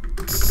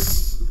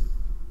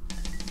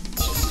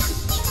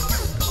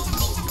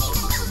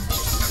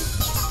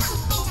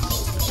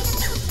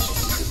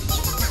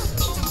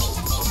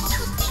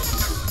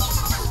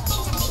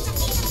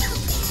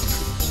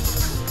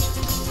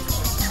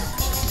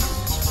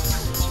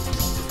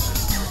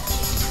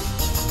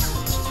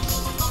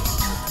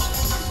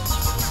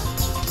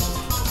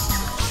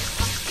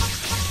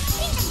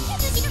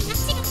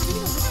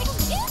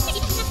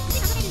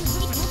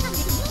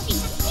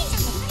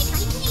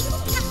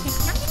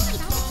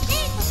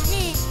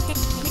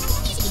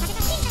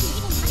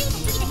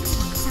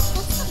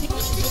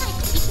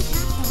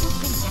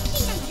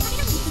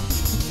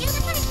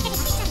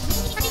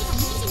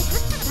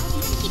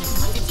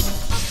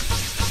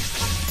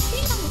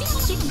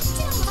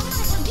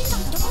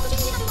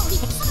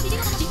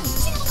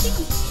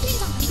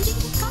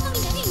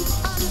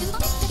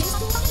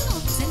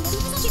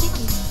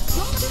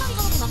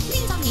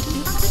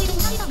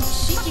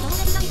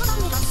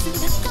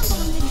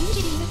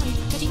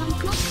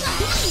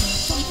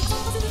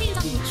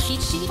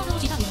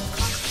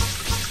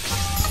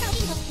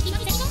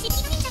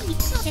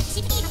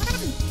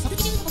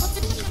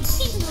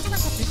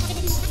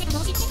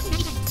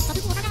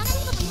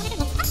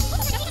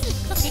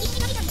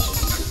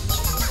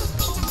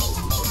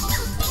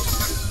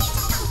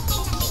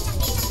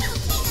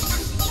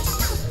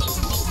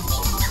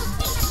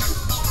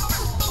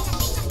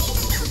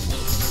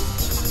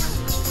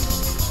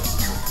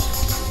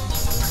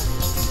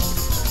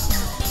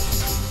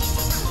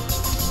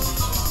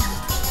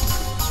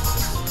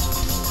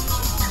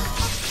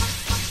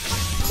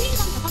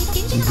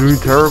 doing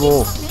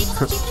terrible.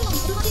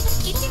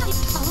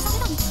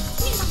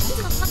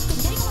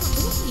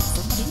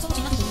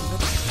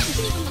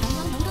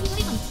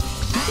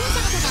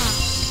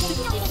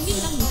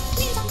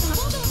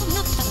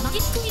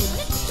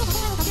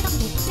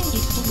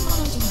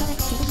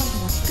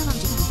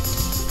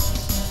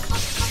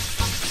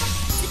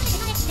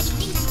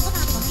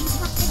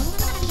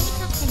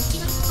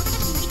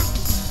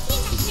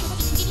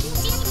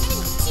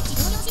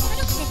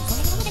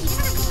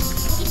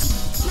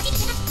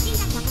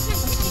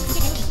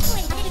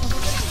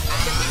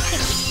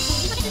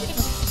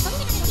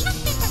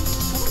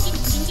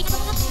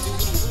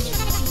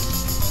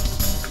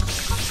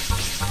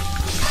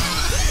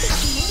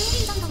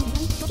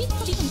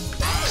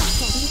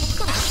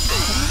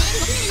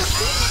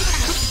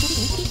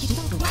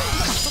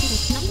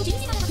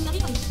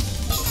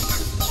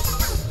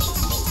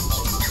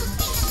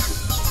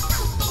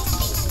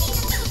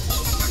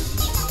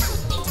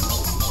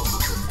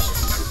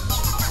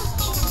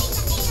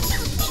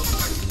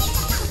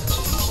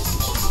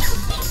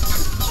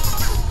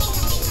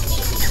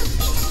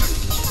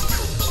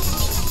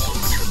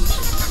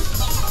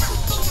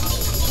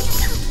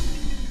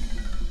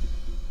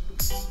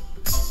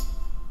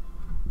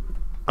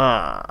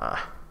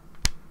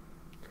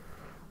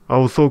 I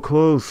was so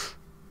close.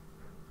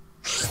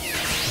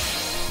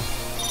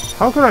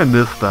 How could I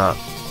miss that?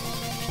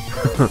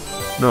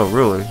 No,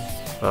 really.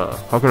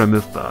 How could I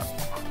miss that?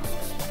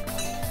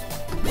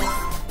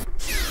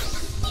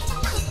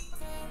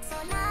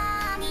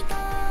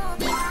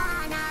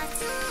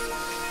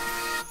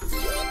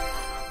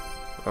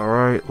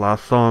 Alright,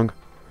 last song.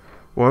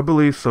 Well, I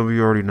believe some of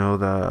you already know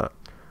that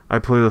I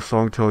play the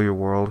song Tell Your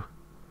World.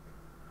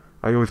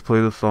 I always play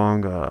the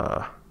song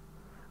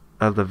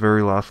as the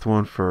very last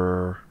one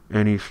for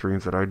any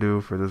streams that I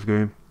do for this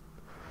game.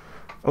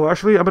 Oh,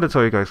 actually, I'm going to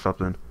tell you guys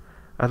something.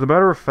 As a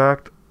matter of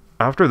fact,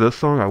 after this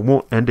song, I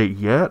won't end it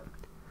yet.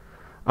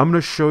 I'm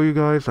going to show you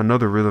guys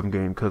another rhythm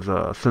game,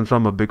 because since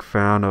I'm a big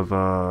fan of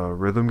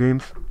rhythm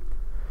games,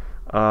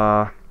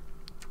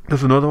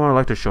 there's another one I'd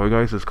like to show you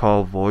guys. It's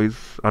called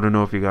Voez. I don't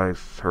know if you guys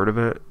heard of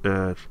it.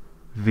 It's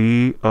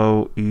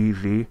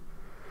V-O-E-Z.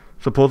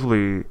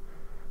 Supposedly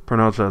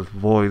pronounced as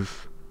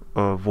voice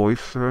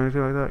or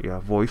anything like that. Yeah,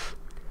 voice.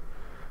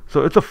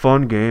 So it's a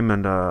fun game,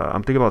 and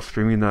I'm thinking about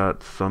streaming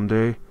that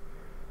someday.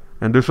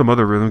 And there's some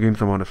other rhythm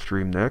games I want to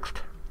stream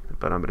next,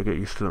 but I'm gonna get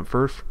used to them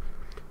first.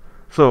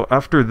 So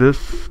after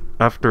this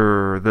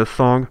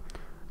song,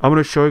 I'm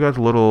gonna show you guys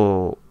a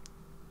little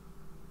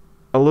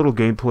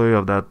gameplay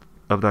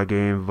of that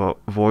game,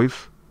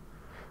 Voez.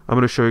 I'm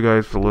gonna show you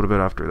guys a little bit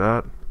after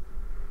that.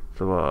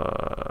 So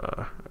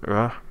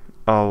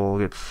I'll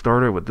get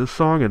started with this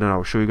song, and then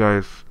I'll show you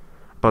guys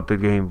about the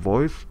game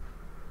Voez.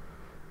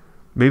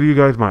 Maybe you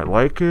guys might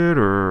like it,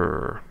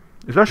 or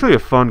it's actually a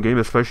fun game,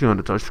 especially on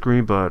the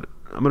touchscreen, but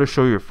I'm going to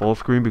show you a full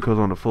screen, because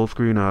on the full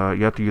screen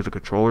you have to use a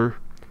controller,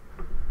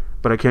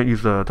 but I can't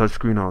use the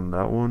touchscreen on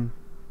that one.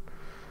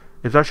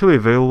 It's actually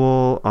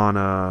available on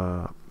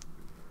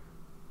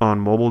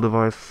mobile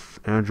device,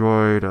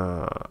 Android,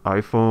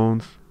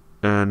 iPhones,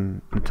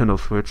 and Nintendo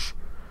Switch.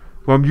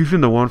 Well, I'm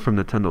using the one from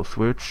Nintendo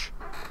Switch,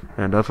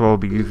 and that's what I'll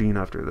be using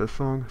after this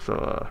song.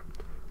 So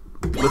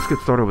let's get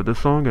started with this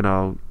song, and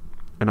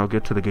I'll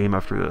get to the game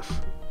after this.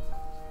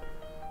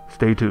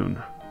 Stay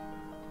tuned.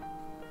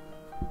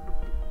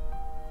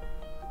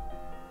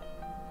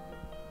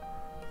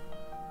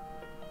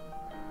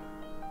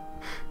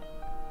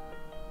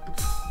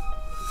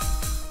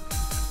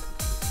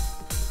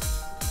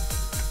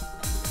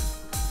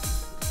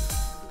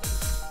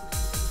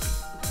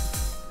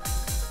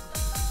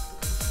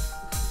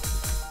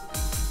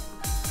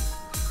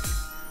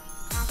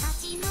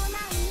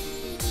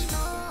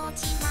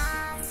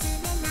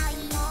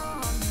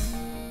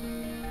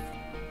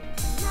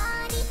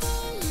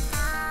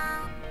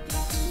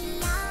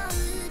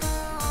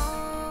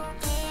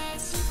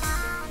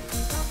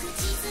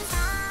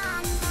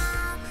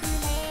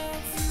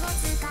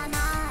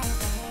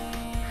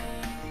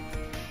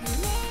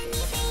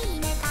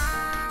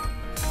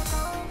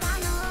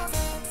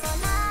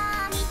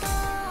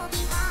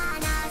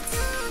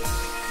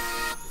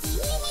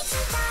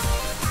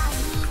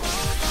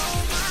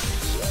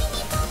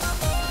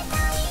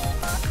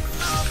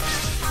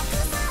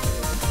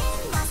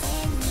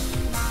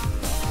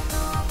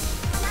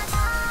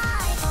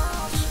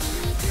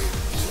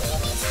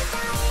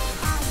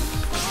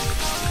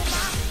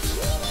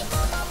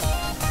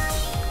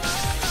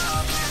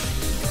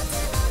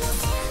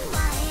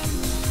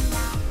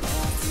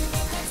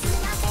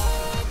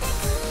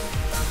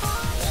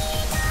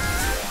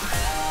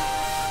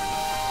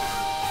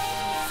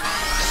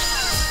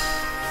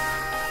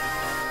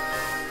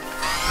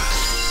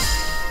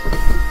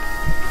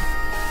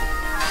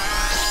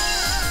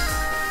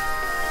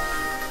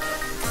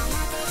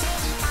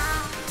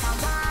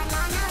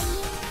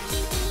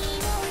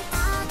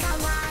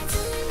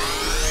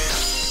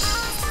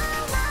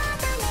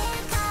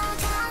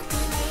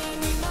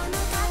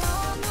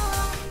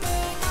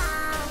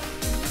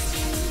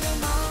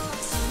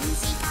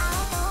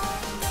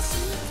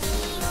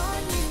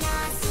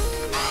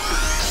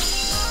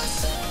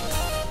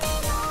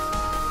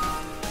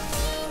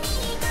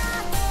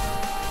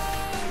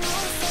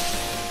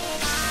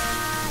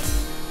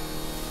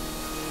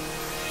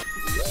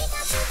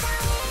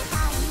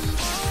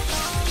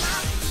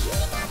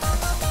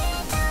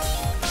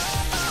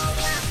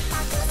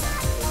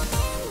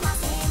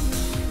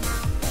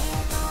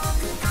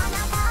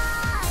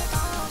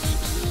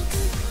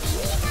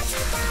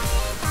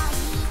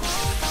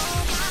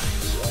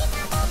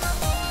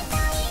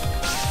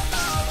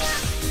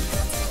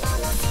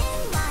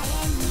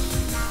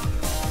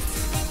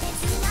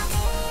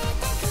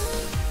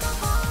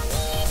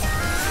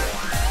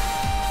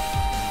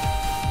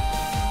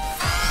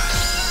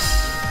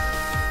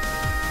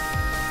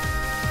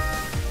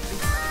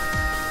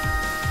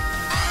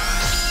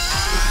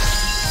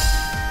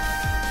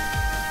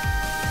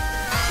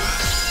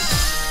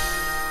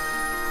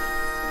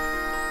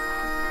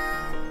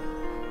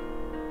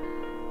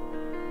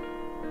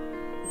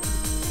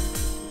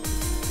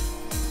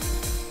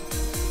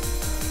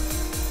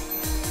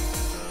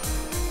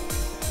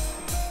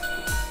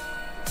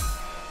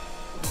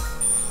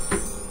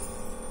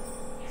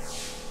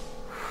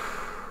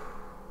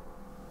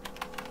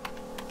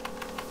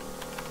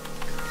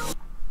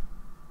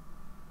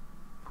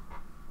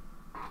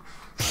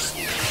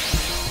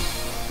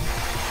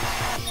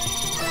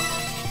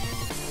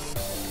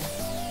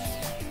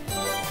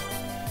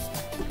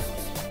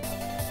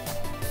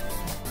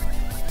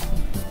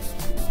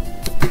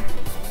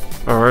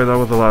 Alright, that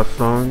was the last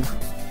song.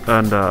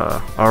 And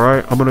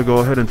alright, I'm gonna go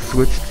ahead and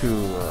switch to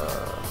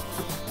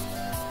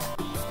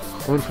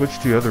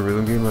the other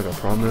rhythm game like I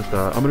promised.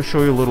 I'm gonna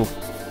show you a little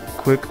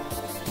quick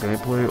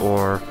gameplay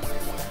or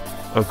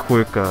a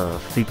quick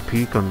sneak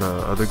peek on the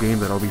other game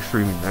that I'll be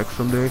streaming next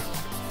someday.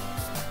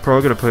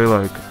 Probably gonna play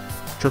like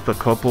just a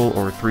couple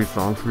or 3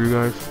 songs for you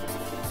guys.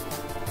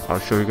 I'll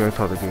show you guys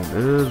how the game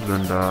is,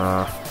 and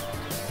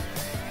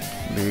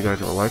maybe you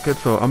guys will like it.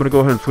 So I'm gonna go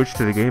ahead and switch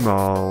to the game.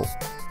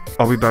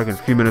 I'll be back in a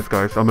few minutes,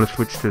 guys. I'm gonna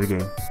switch to the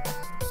game.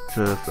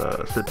 Just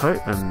sit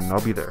tight, and I'll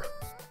be there.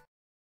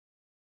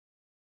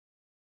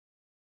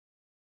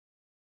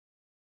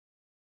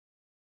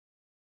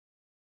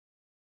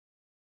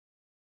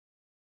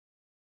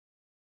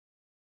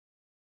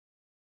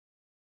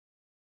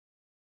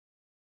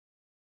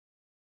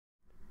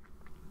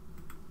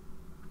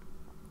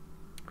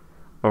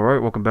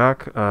 Alright, welcome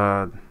back.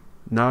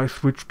 Now I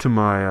switched to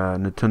my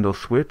Nintendo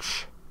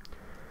Switch.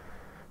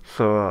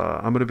 So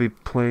I'm gonna be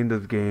playing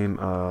this game,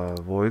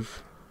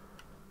 Voez.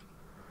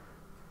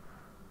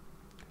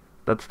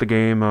 That's the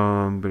game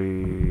I'm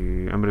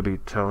gonna be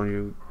telling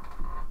you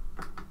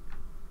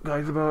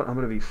guys about. I'm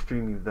gonna be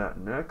streaming that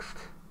next.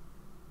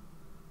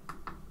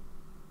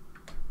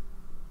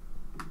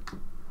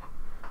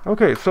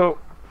 Okay, so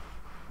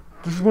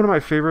this is one of my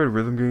favorite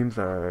rhythm games.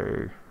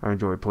 I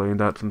enjoy playing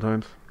that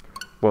sometimes.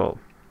 Well,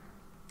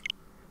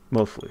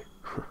 mostly.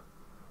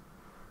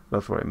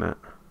 That's what I meant.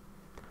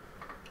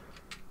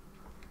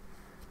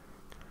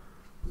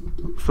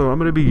 So I'm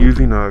gonna be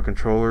using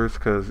controllers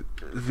because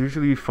it's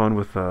usually fun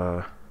with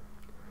yeah,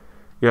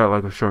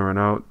 like I'm showing right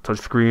now,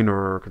 touchscreen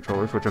or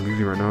controllers, which I'm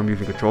using right now. I'm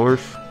using controllers.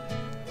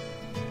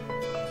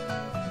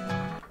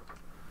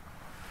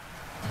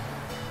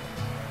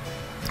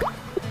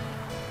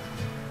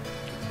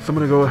 So I'm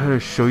gonna go ahead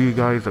and show you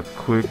guys a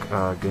quick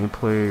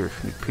gameplay or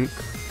sneak peek.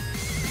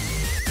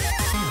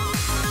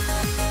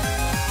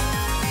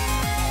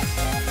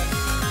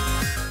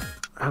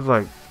 It has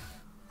like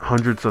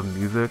hundreds of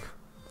music.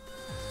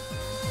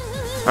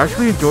 I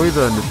actually enjoy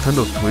the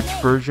Nintendo Switch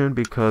version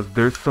because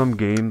there's some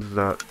games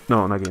that...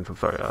 No, not games, I'm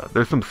sorry.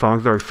 There's some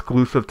songs that are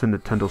exclusive to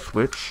Nintendo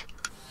Switch.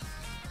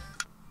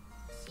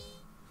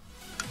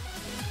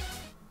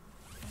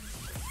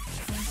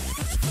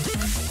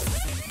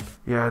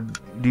 Yeah,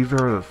 these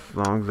are the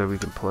songs that we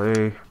can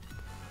play.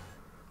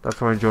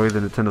 That's why I enjoy the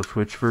Nintendo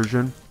Switch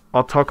version.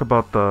 I'll talk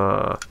about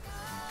the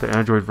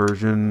Android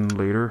version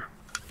later.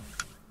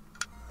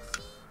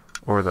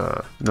 Or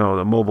the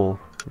mobile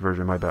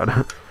version, my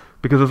bad.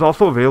 Because it's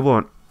also available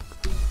on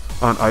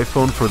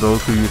iPhone for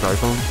those who use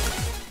iPhone.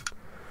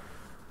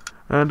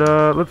 And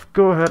let's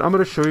go ahead. I'm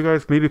going to show you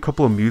guys maybe a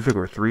couple of music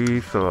or 3.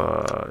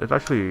 So it's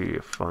actually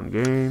a fun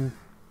game.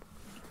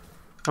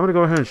 I'm going to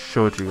go ahead and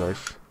show it to you guys.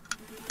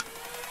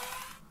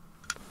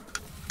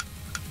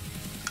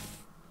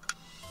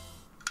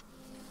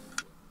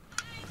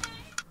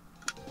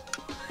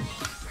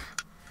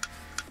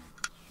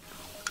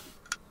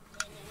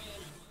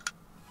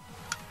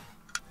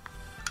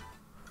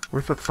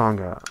 Where's that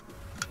song at?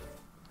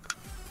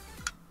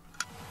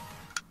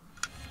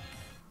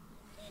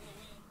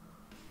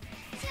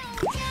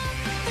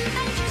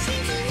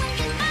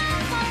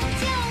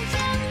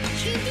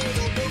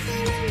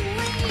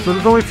 So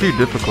there's only 3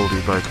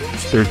 difficulties, like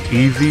there's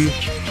easy,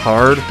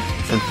 hard,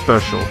 and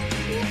special.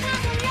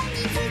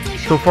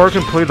 So far I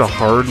can play the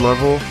hard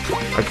level.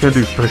 I can't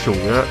do special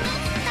yet.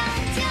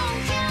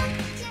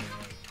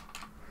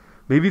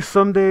 Maybe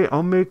someday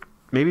I'll make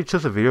maybe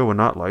just a video, but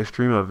not live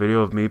stream, a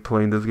video of me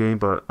playing this game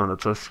but on a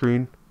touch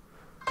screen.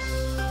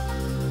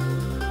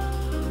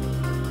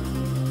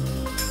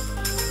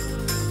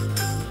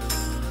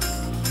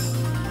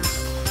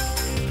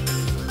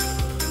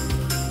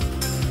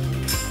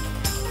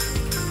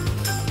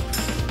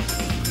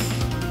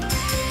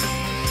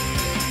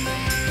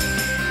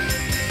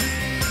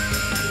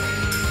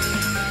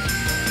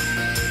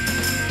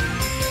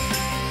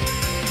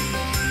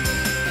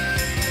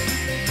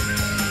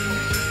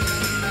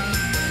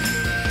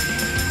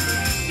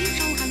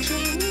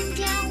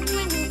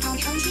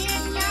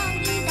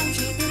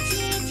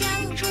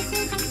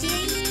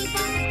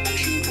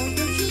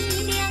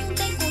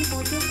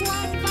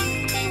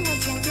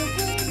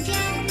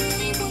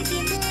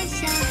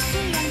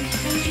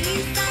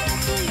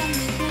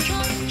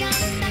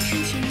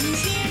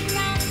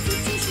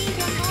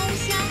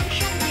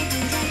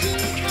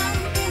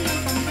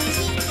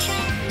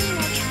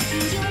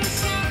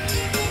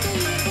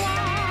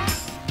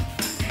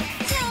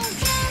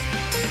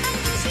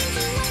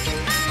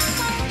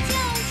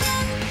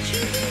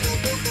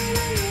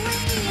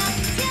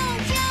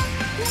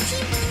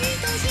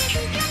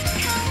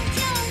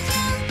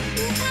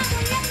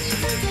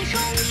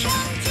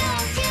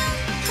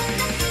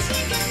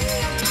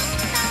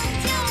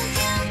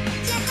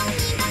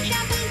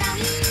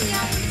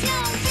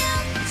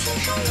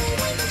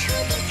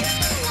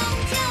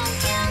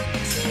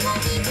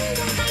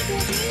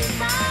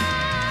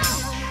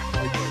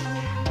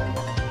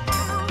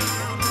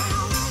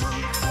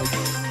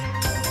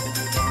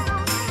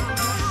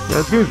 Yeah,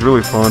 this game's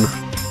really fun.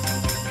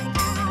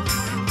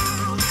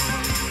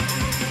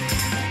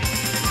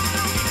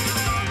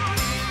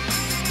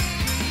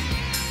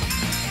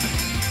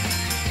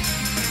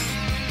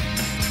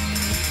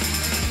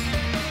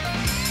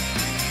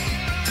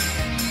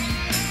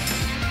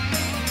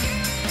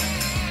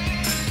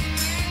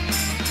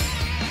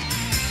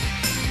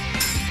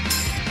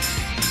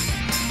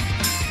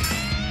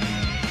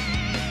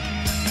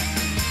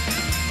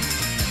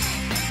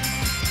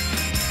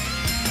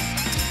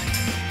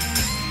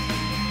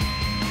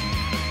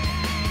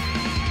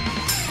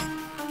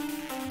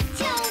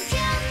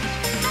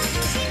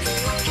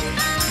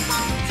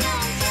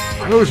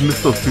 I always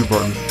miss those two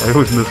buttons. I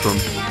always miss them.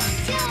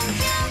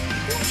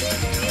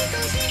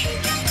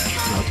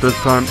 Now, this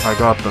time, I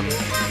got them.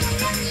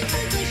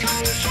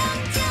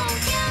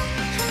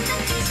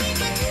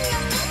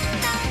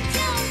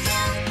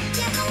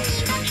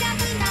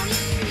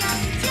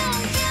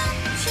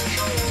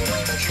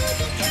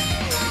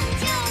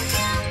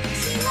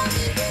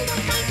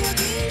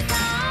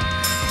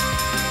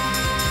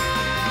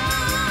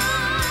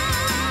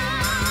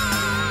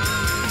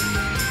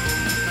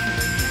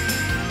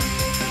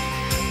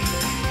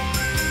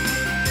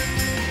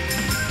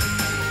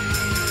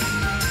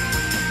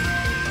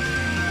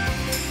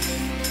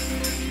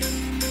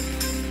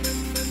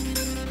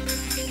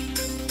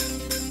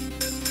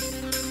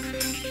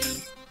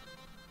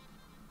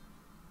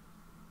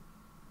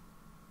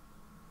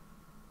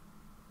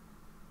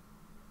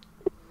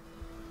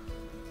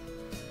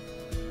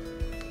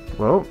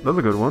 Well, that's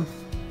a good one.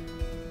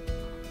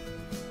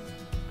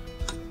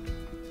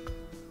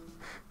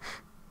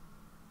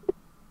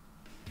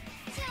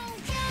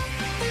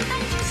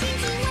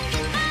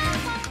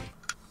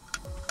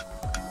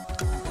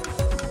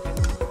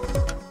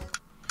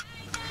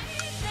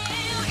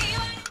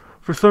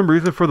 For some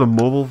reason, for the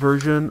mobile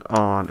version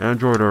on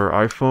Android or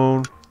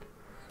iPhone,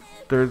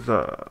 there's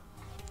a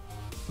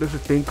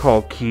thing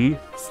called key.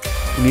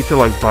 You need to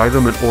like buy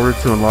them in order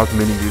to unlock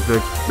mini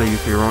music that you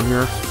see around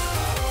here.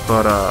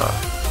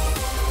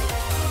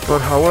 But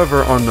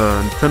however, on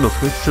the Nintendo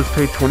Switch, just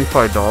pay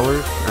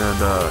 $25 and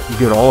you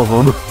get all of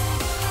them.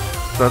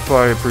 That's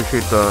why I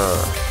appreciate the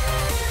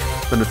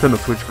Nintendo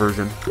Switch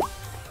version.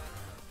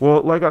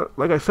 Well, like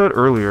I said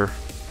earlier,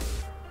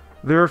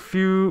 there are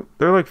few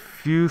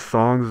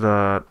songs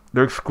that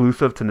they're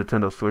exclusive to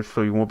Nintendo Switch,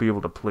 so you won't be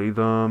able to play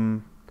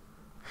them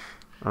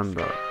on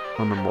the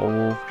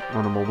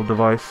mobile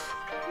device.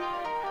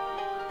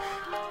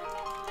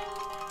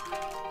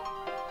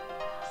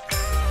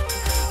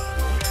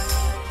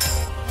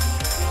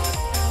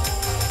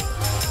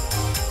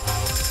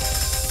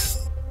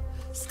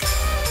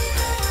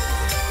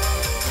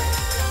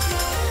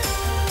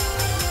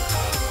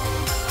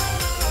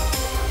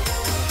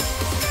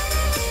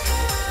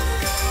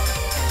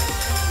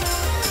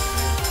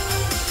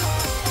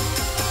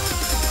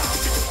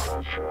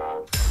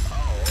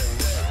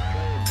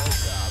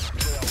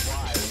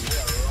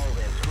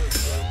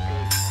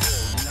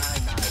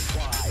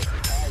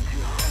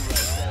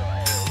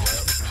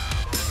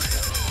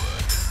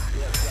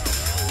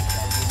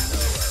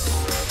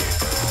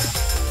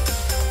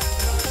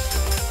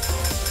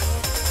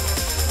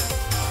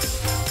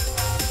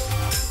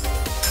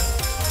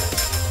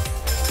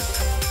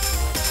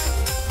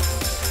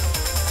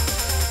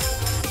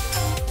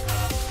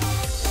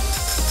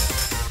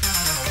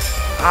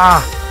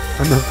 Ah!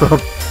 I messed up.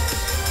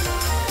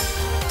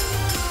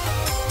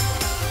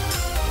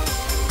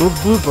 Those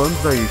blue buttons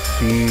that you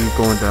see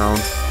going down,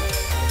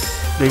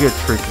 they get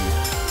tricky.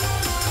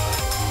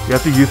 You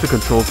have to use the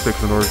control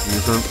sticks in order to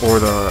use them, or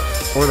the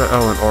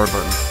L and R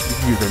buttons. You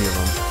can use any of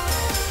them.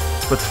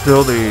 But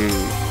still,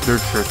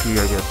 they're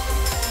tricky, I guess.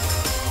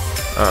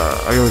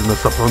 I always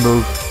mess up on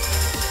those.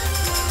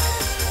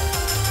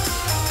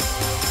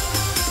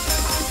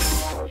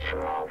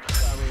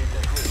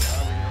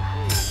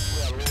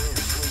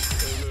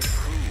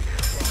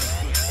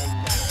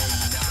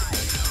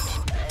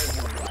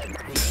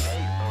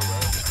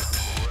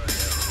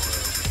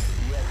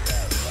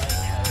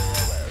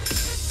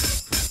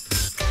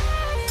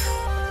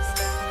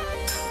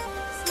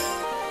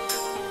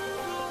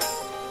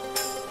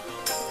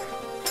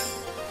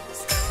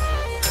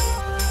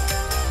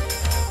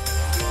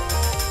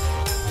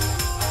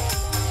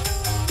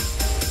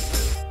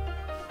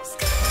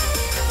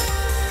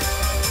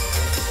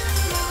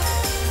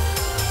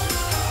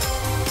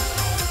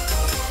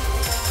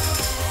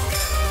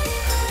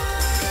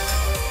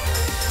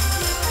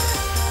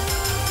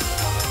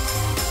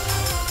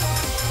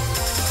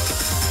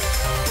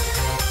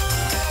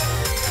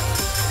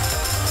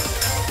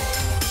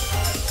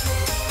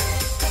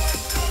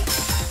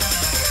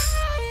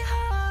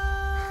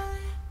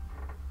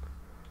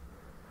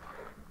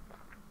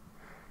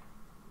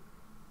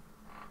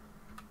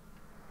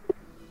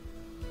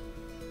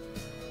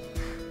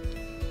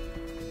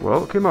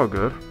 Well, it came out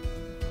good.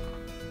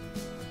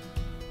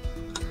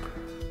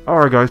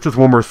 Alright guys, just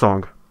one more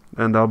song.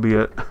 And that'll be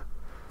it.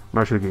 I'm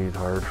actually getting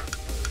tired.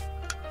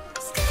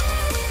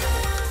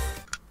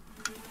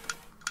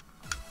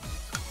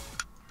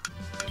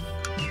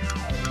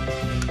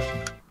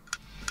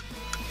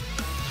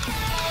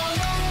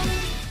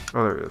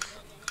 Oh, there it is.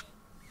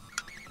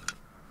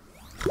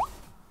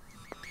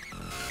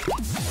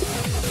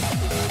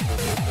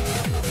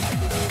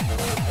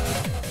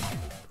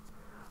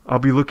 I'll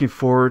be looking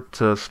forward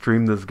to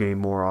stream this game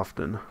more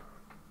often.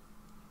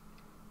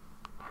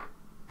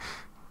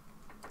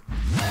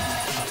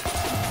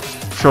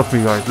 Trust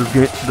me guys,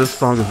 this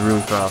song is really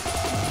fast.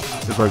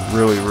 It's like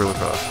really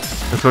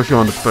fast. Especially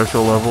on the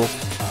special level.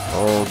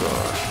 Oh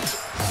gosh.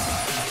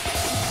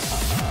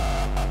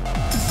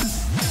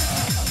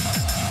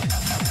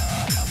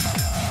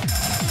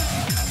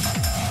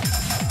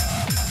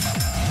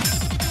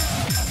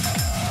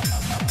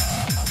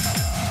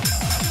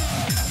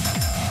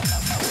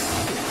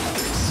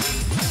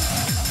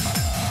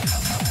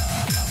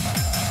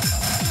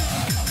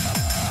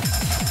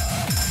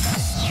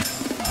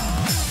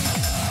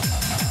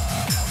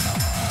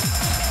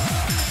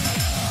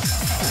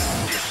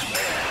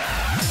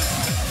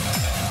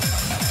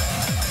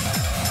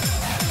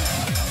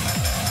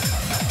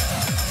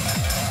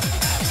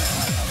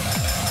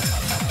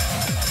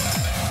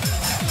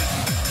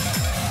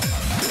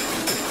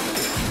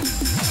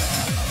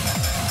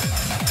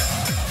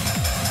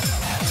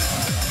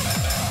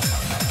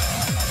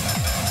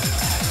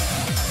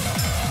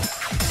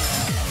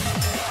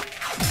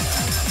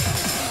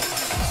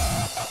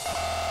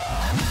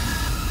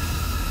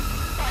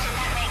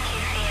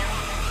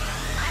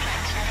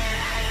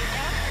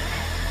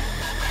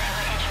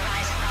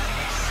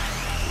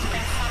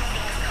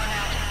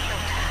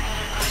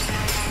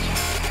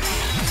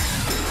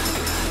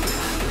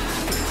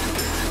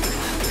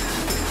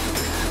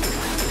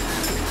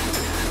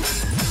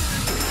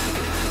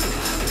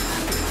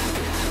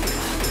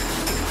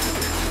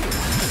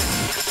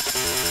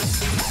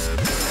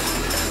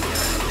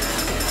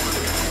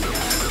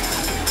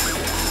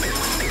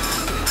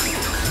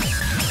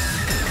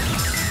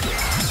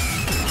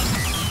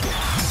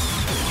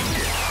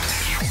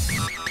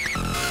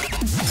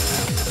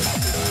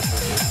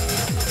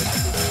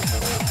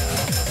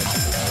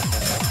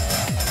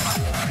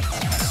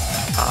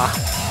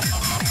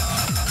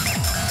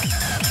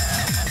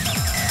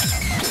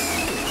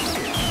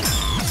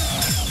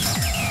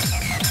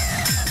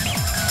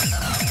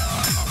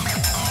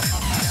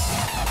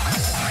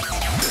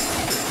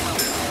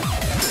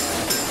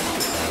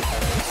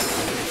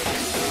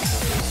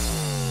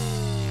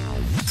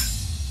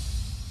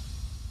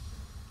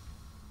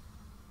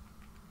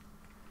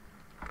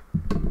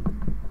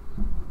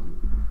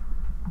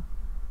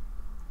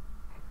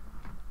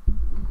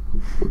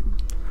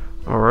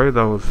 Alright,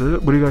 that was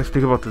it. What do you guys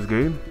think about this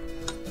game?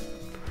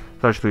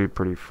 It's actually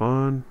pretty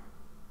fun.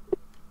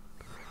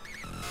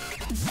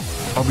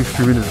 I'll be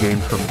streaming this game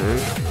someday.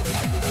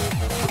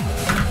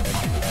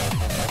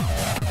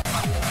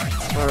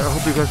 Alright, I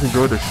hope you guys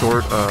enjoyed the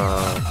short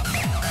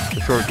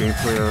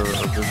gameplay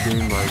of this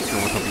game, like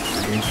what I'll be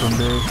streaming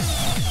someday.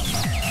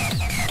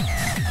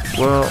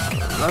 Well,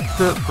 that's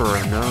it for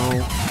right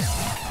now.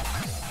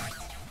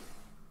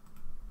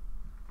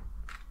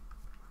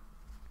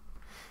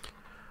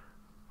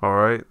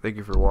 Alright, thank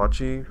you for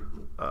watching.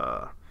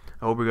 I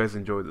hope you guys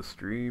enjoyed the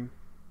stream.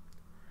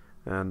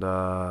 And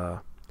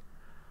I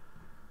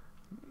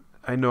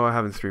know I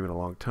haven't streamed in a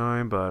long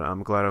time, but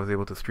I'm glad I was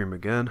able to stream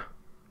again.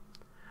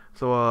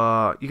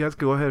 So you guys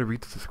go ahead and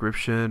read the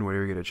description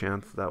whenever you get a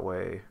chance. That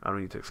way I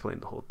don't need to explain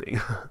the whole thing.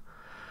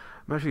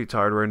 I'm actually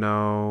tired right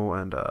now,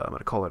 and I'm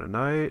gonna call it a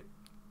night.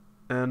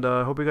 And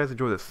I hope you guys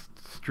enjoy this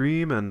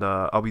stream, and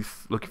I'll be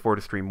looking forward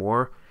to stream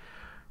more.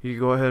 You can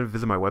go ahead and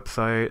visit my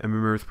website,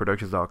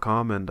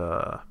 MRamirezProductions.com, and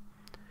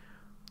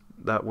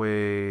that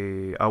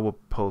way I will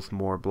post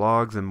more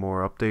blogs and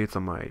more updates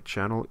on my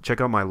channel.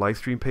 Check out my live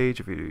stream page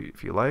if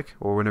you like,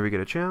 or whenever you get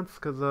a chance,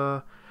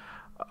 because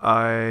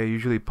I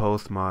usually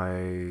post my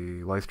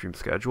live stream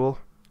schedule.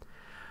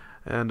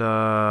 And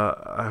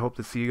I hope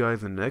to see you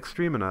guys in the next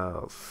stream, and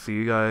I'll see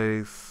you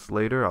guys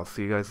later. I'll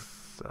see you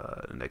guys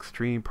in the next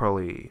stream,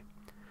 probably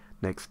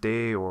next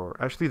day, or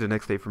actually the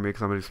next day for me,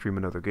 because I'm going to stream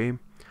another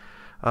game.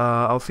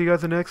 I'll see you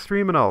guys in the next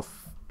stream, and I'll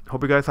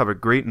hope you guys have a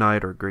great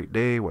night or great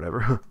day,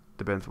 whatever.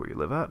 Depends where you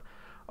live at.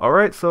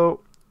 Alright,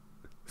 so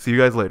see you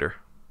guys later.